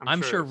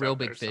 I'm sure Real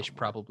Big Fish somewhere.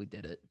 Probably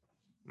did it.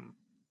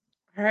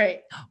 All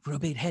right. Real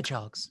Big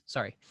Hedgehogs.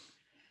 Sorry.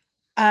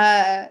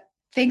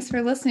 Thanks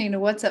for listening to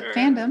What's Up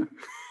Fandom.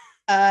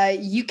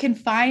 You can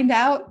find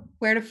out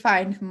where to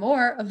find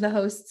more of the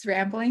hosts'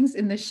 ramblings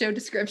in the show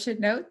description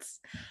notes.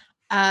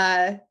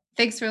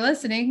 Thanks for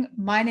listening.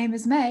 My name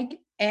is Meg,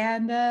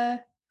 and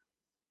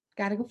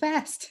gotta go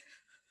fast.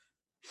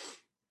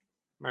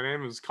 My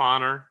name is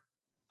Connor.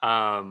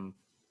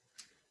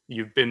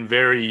 You've been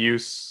very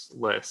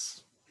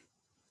useless.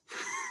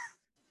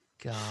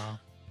 God,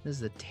 this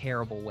is a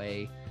terrible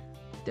way.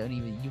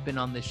 You've been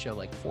on this show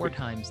like 4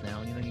 times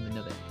now, and you don't even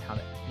know how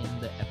to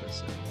end the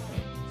episode.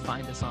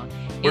 Find us on.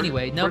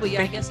 Anyway, no, but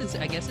yeah, I guess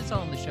it's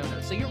all in the show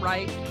notes. So you're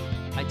right.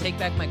 I take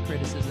back my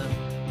criticism.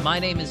 My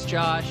name is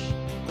Josh,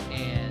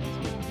 and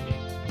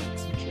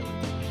some chili.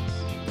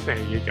 There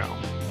you go.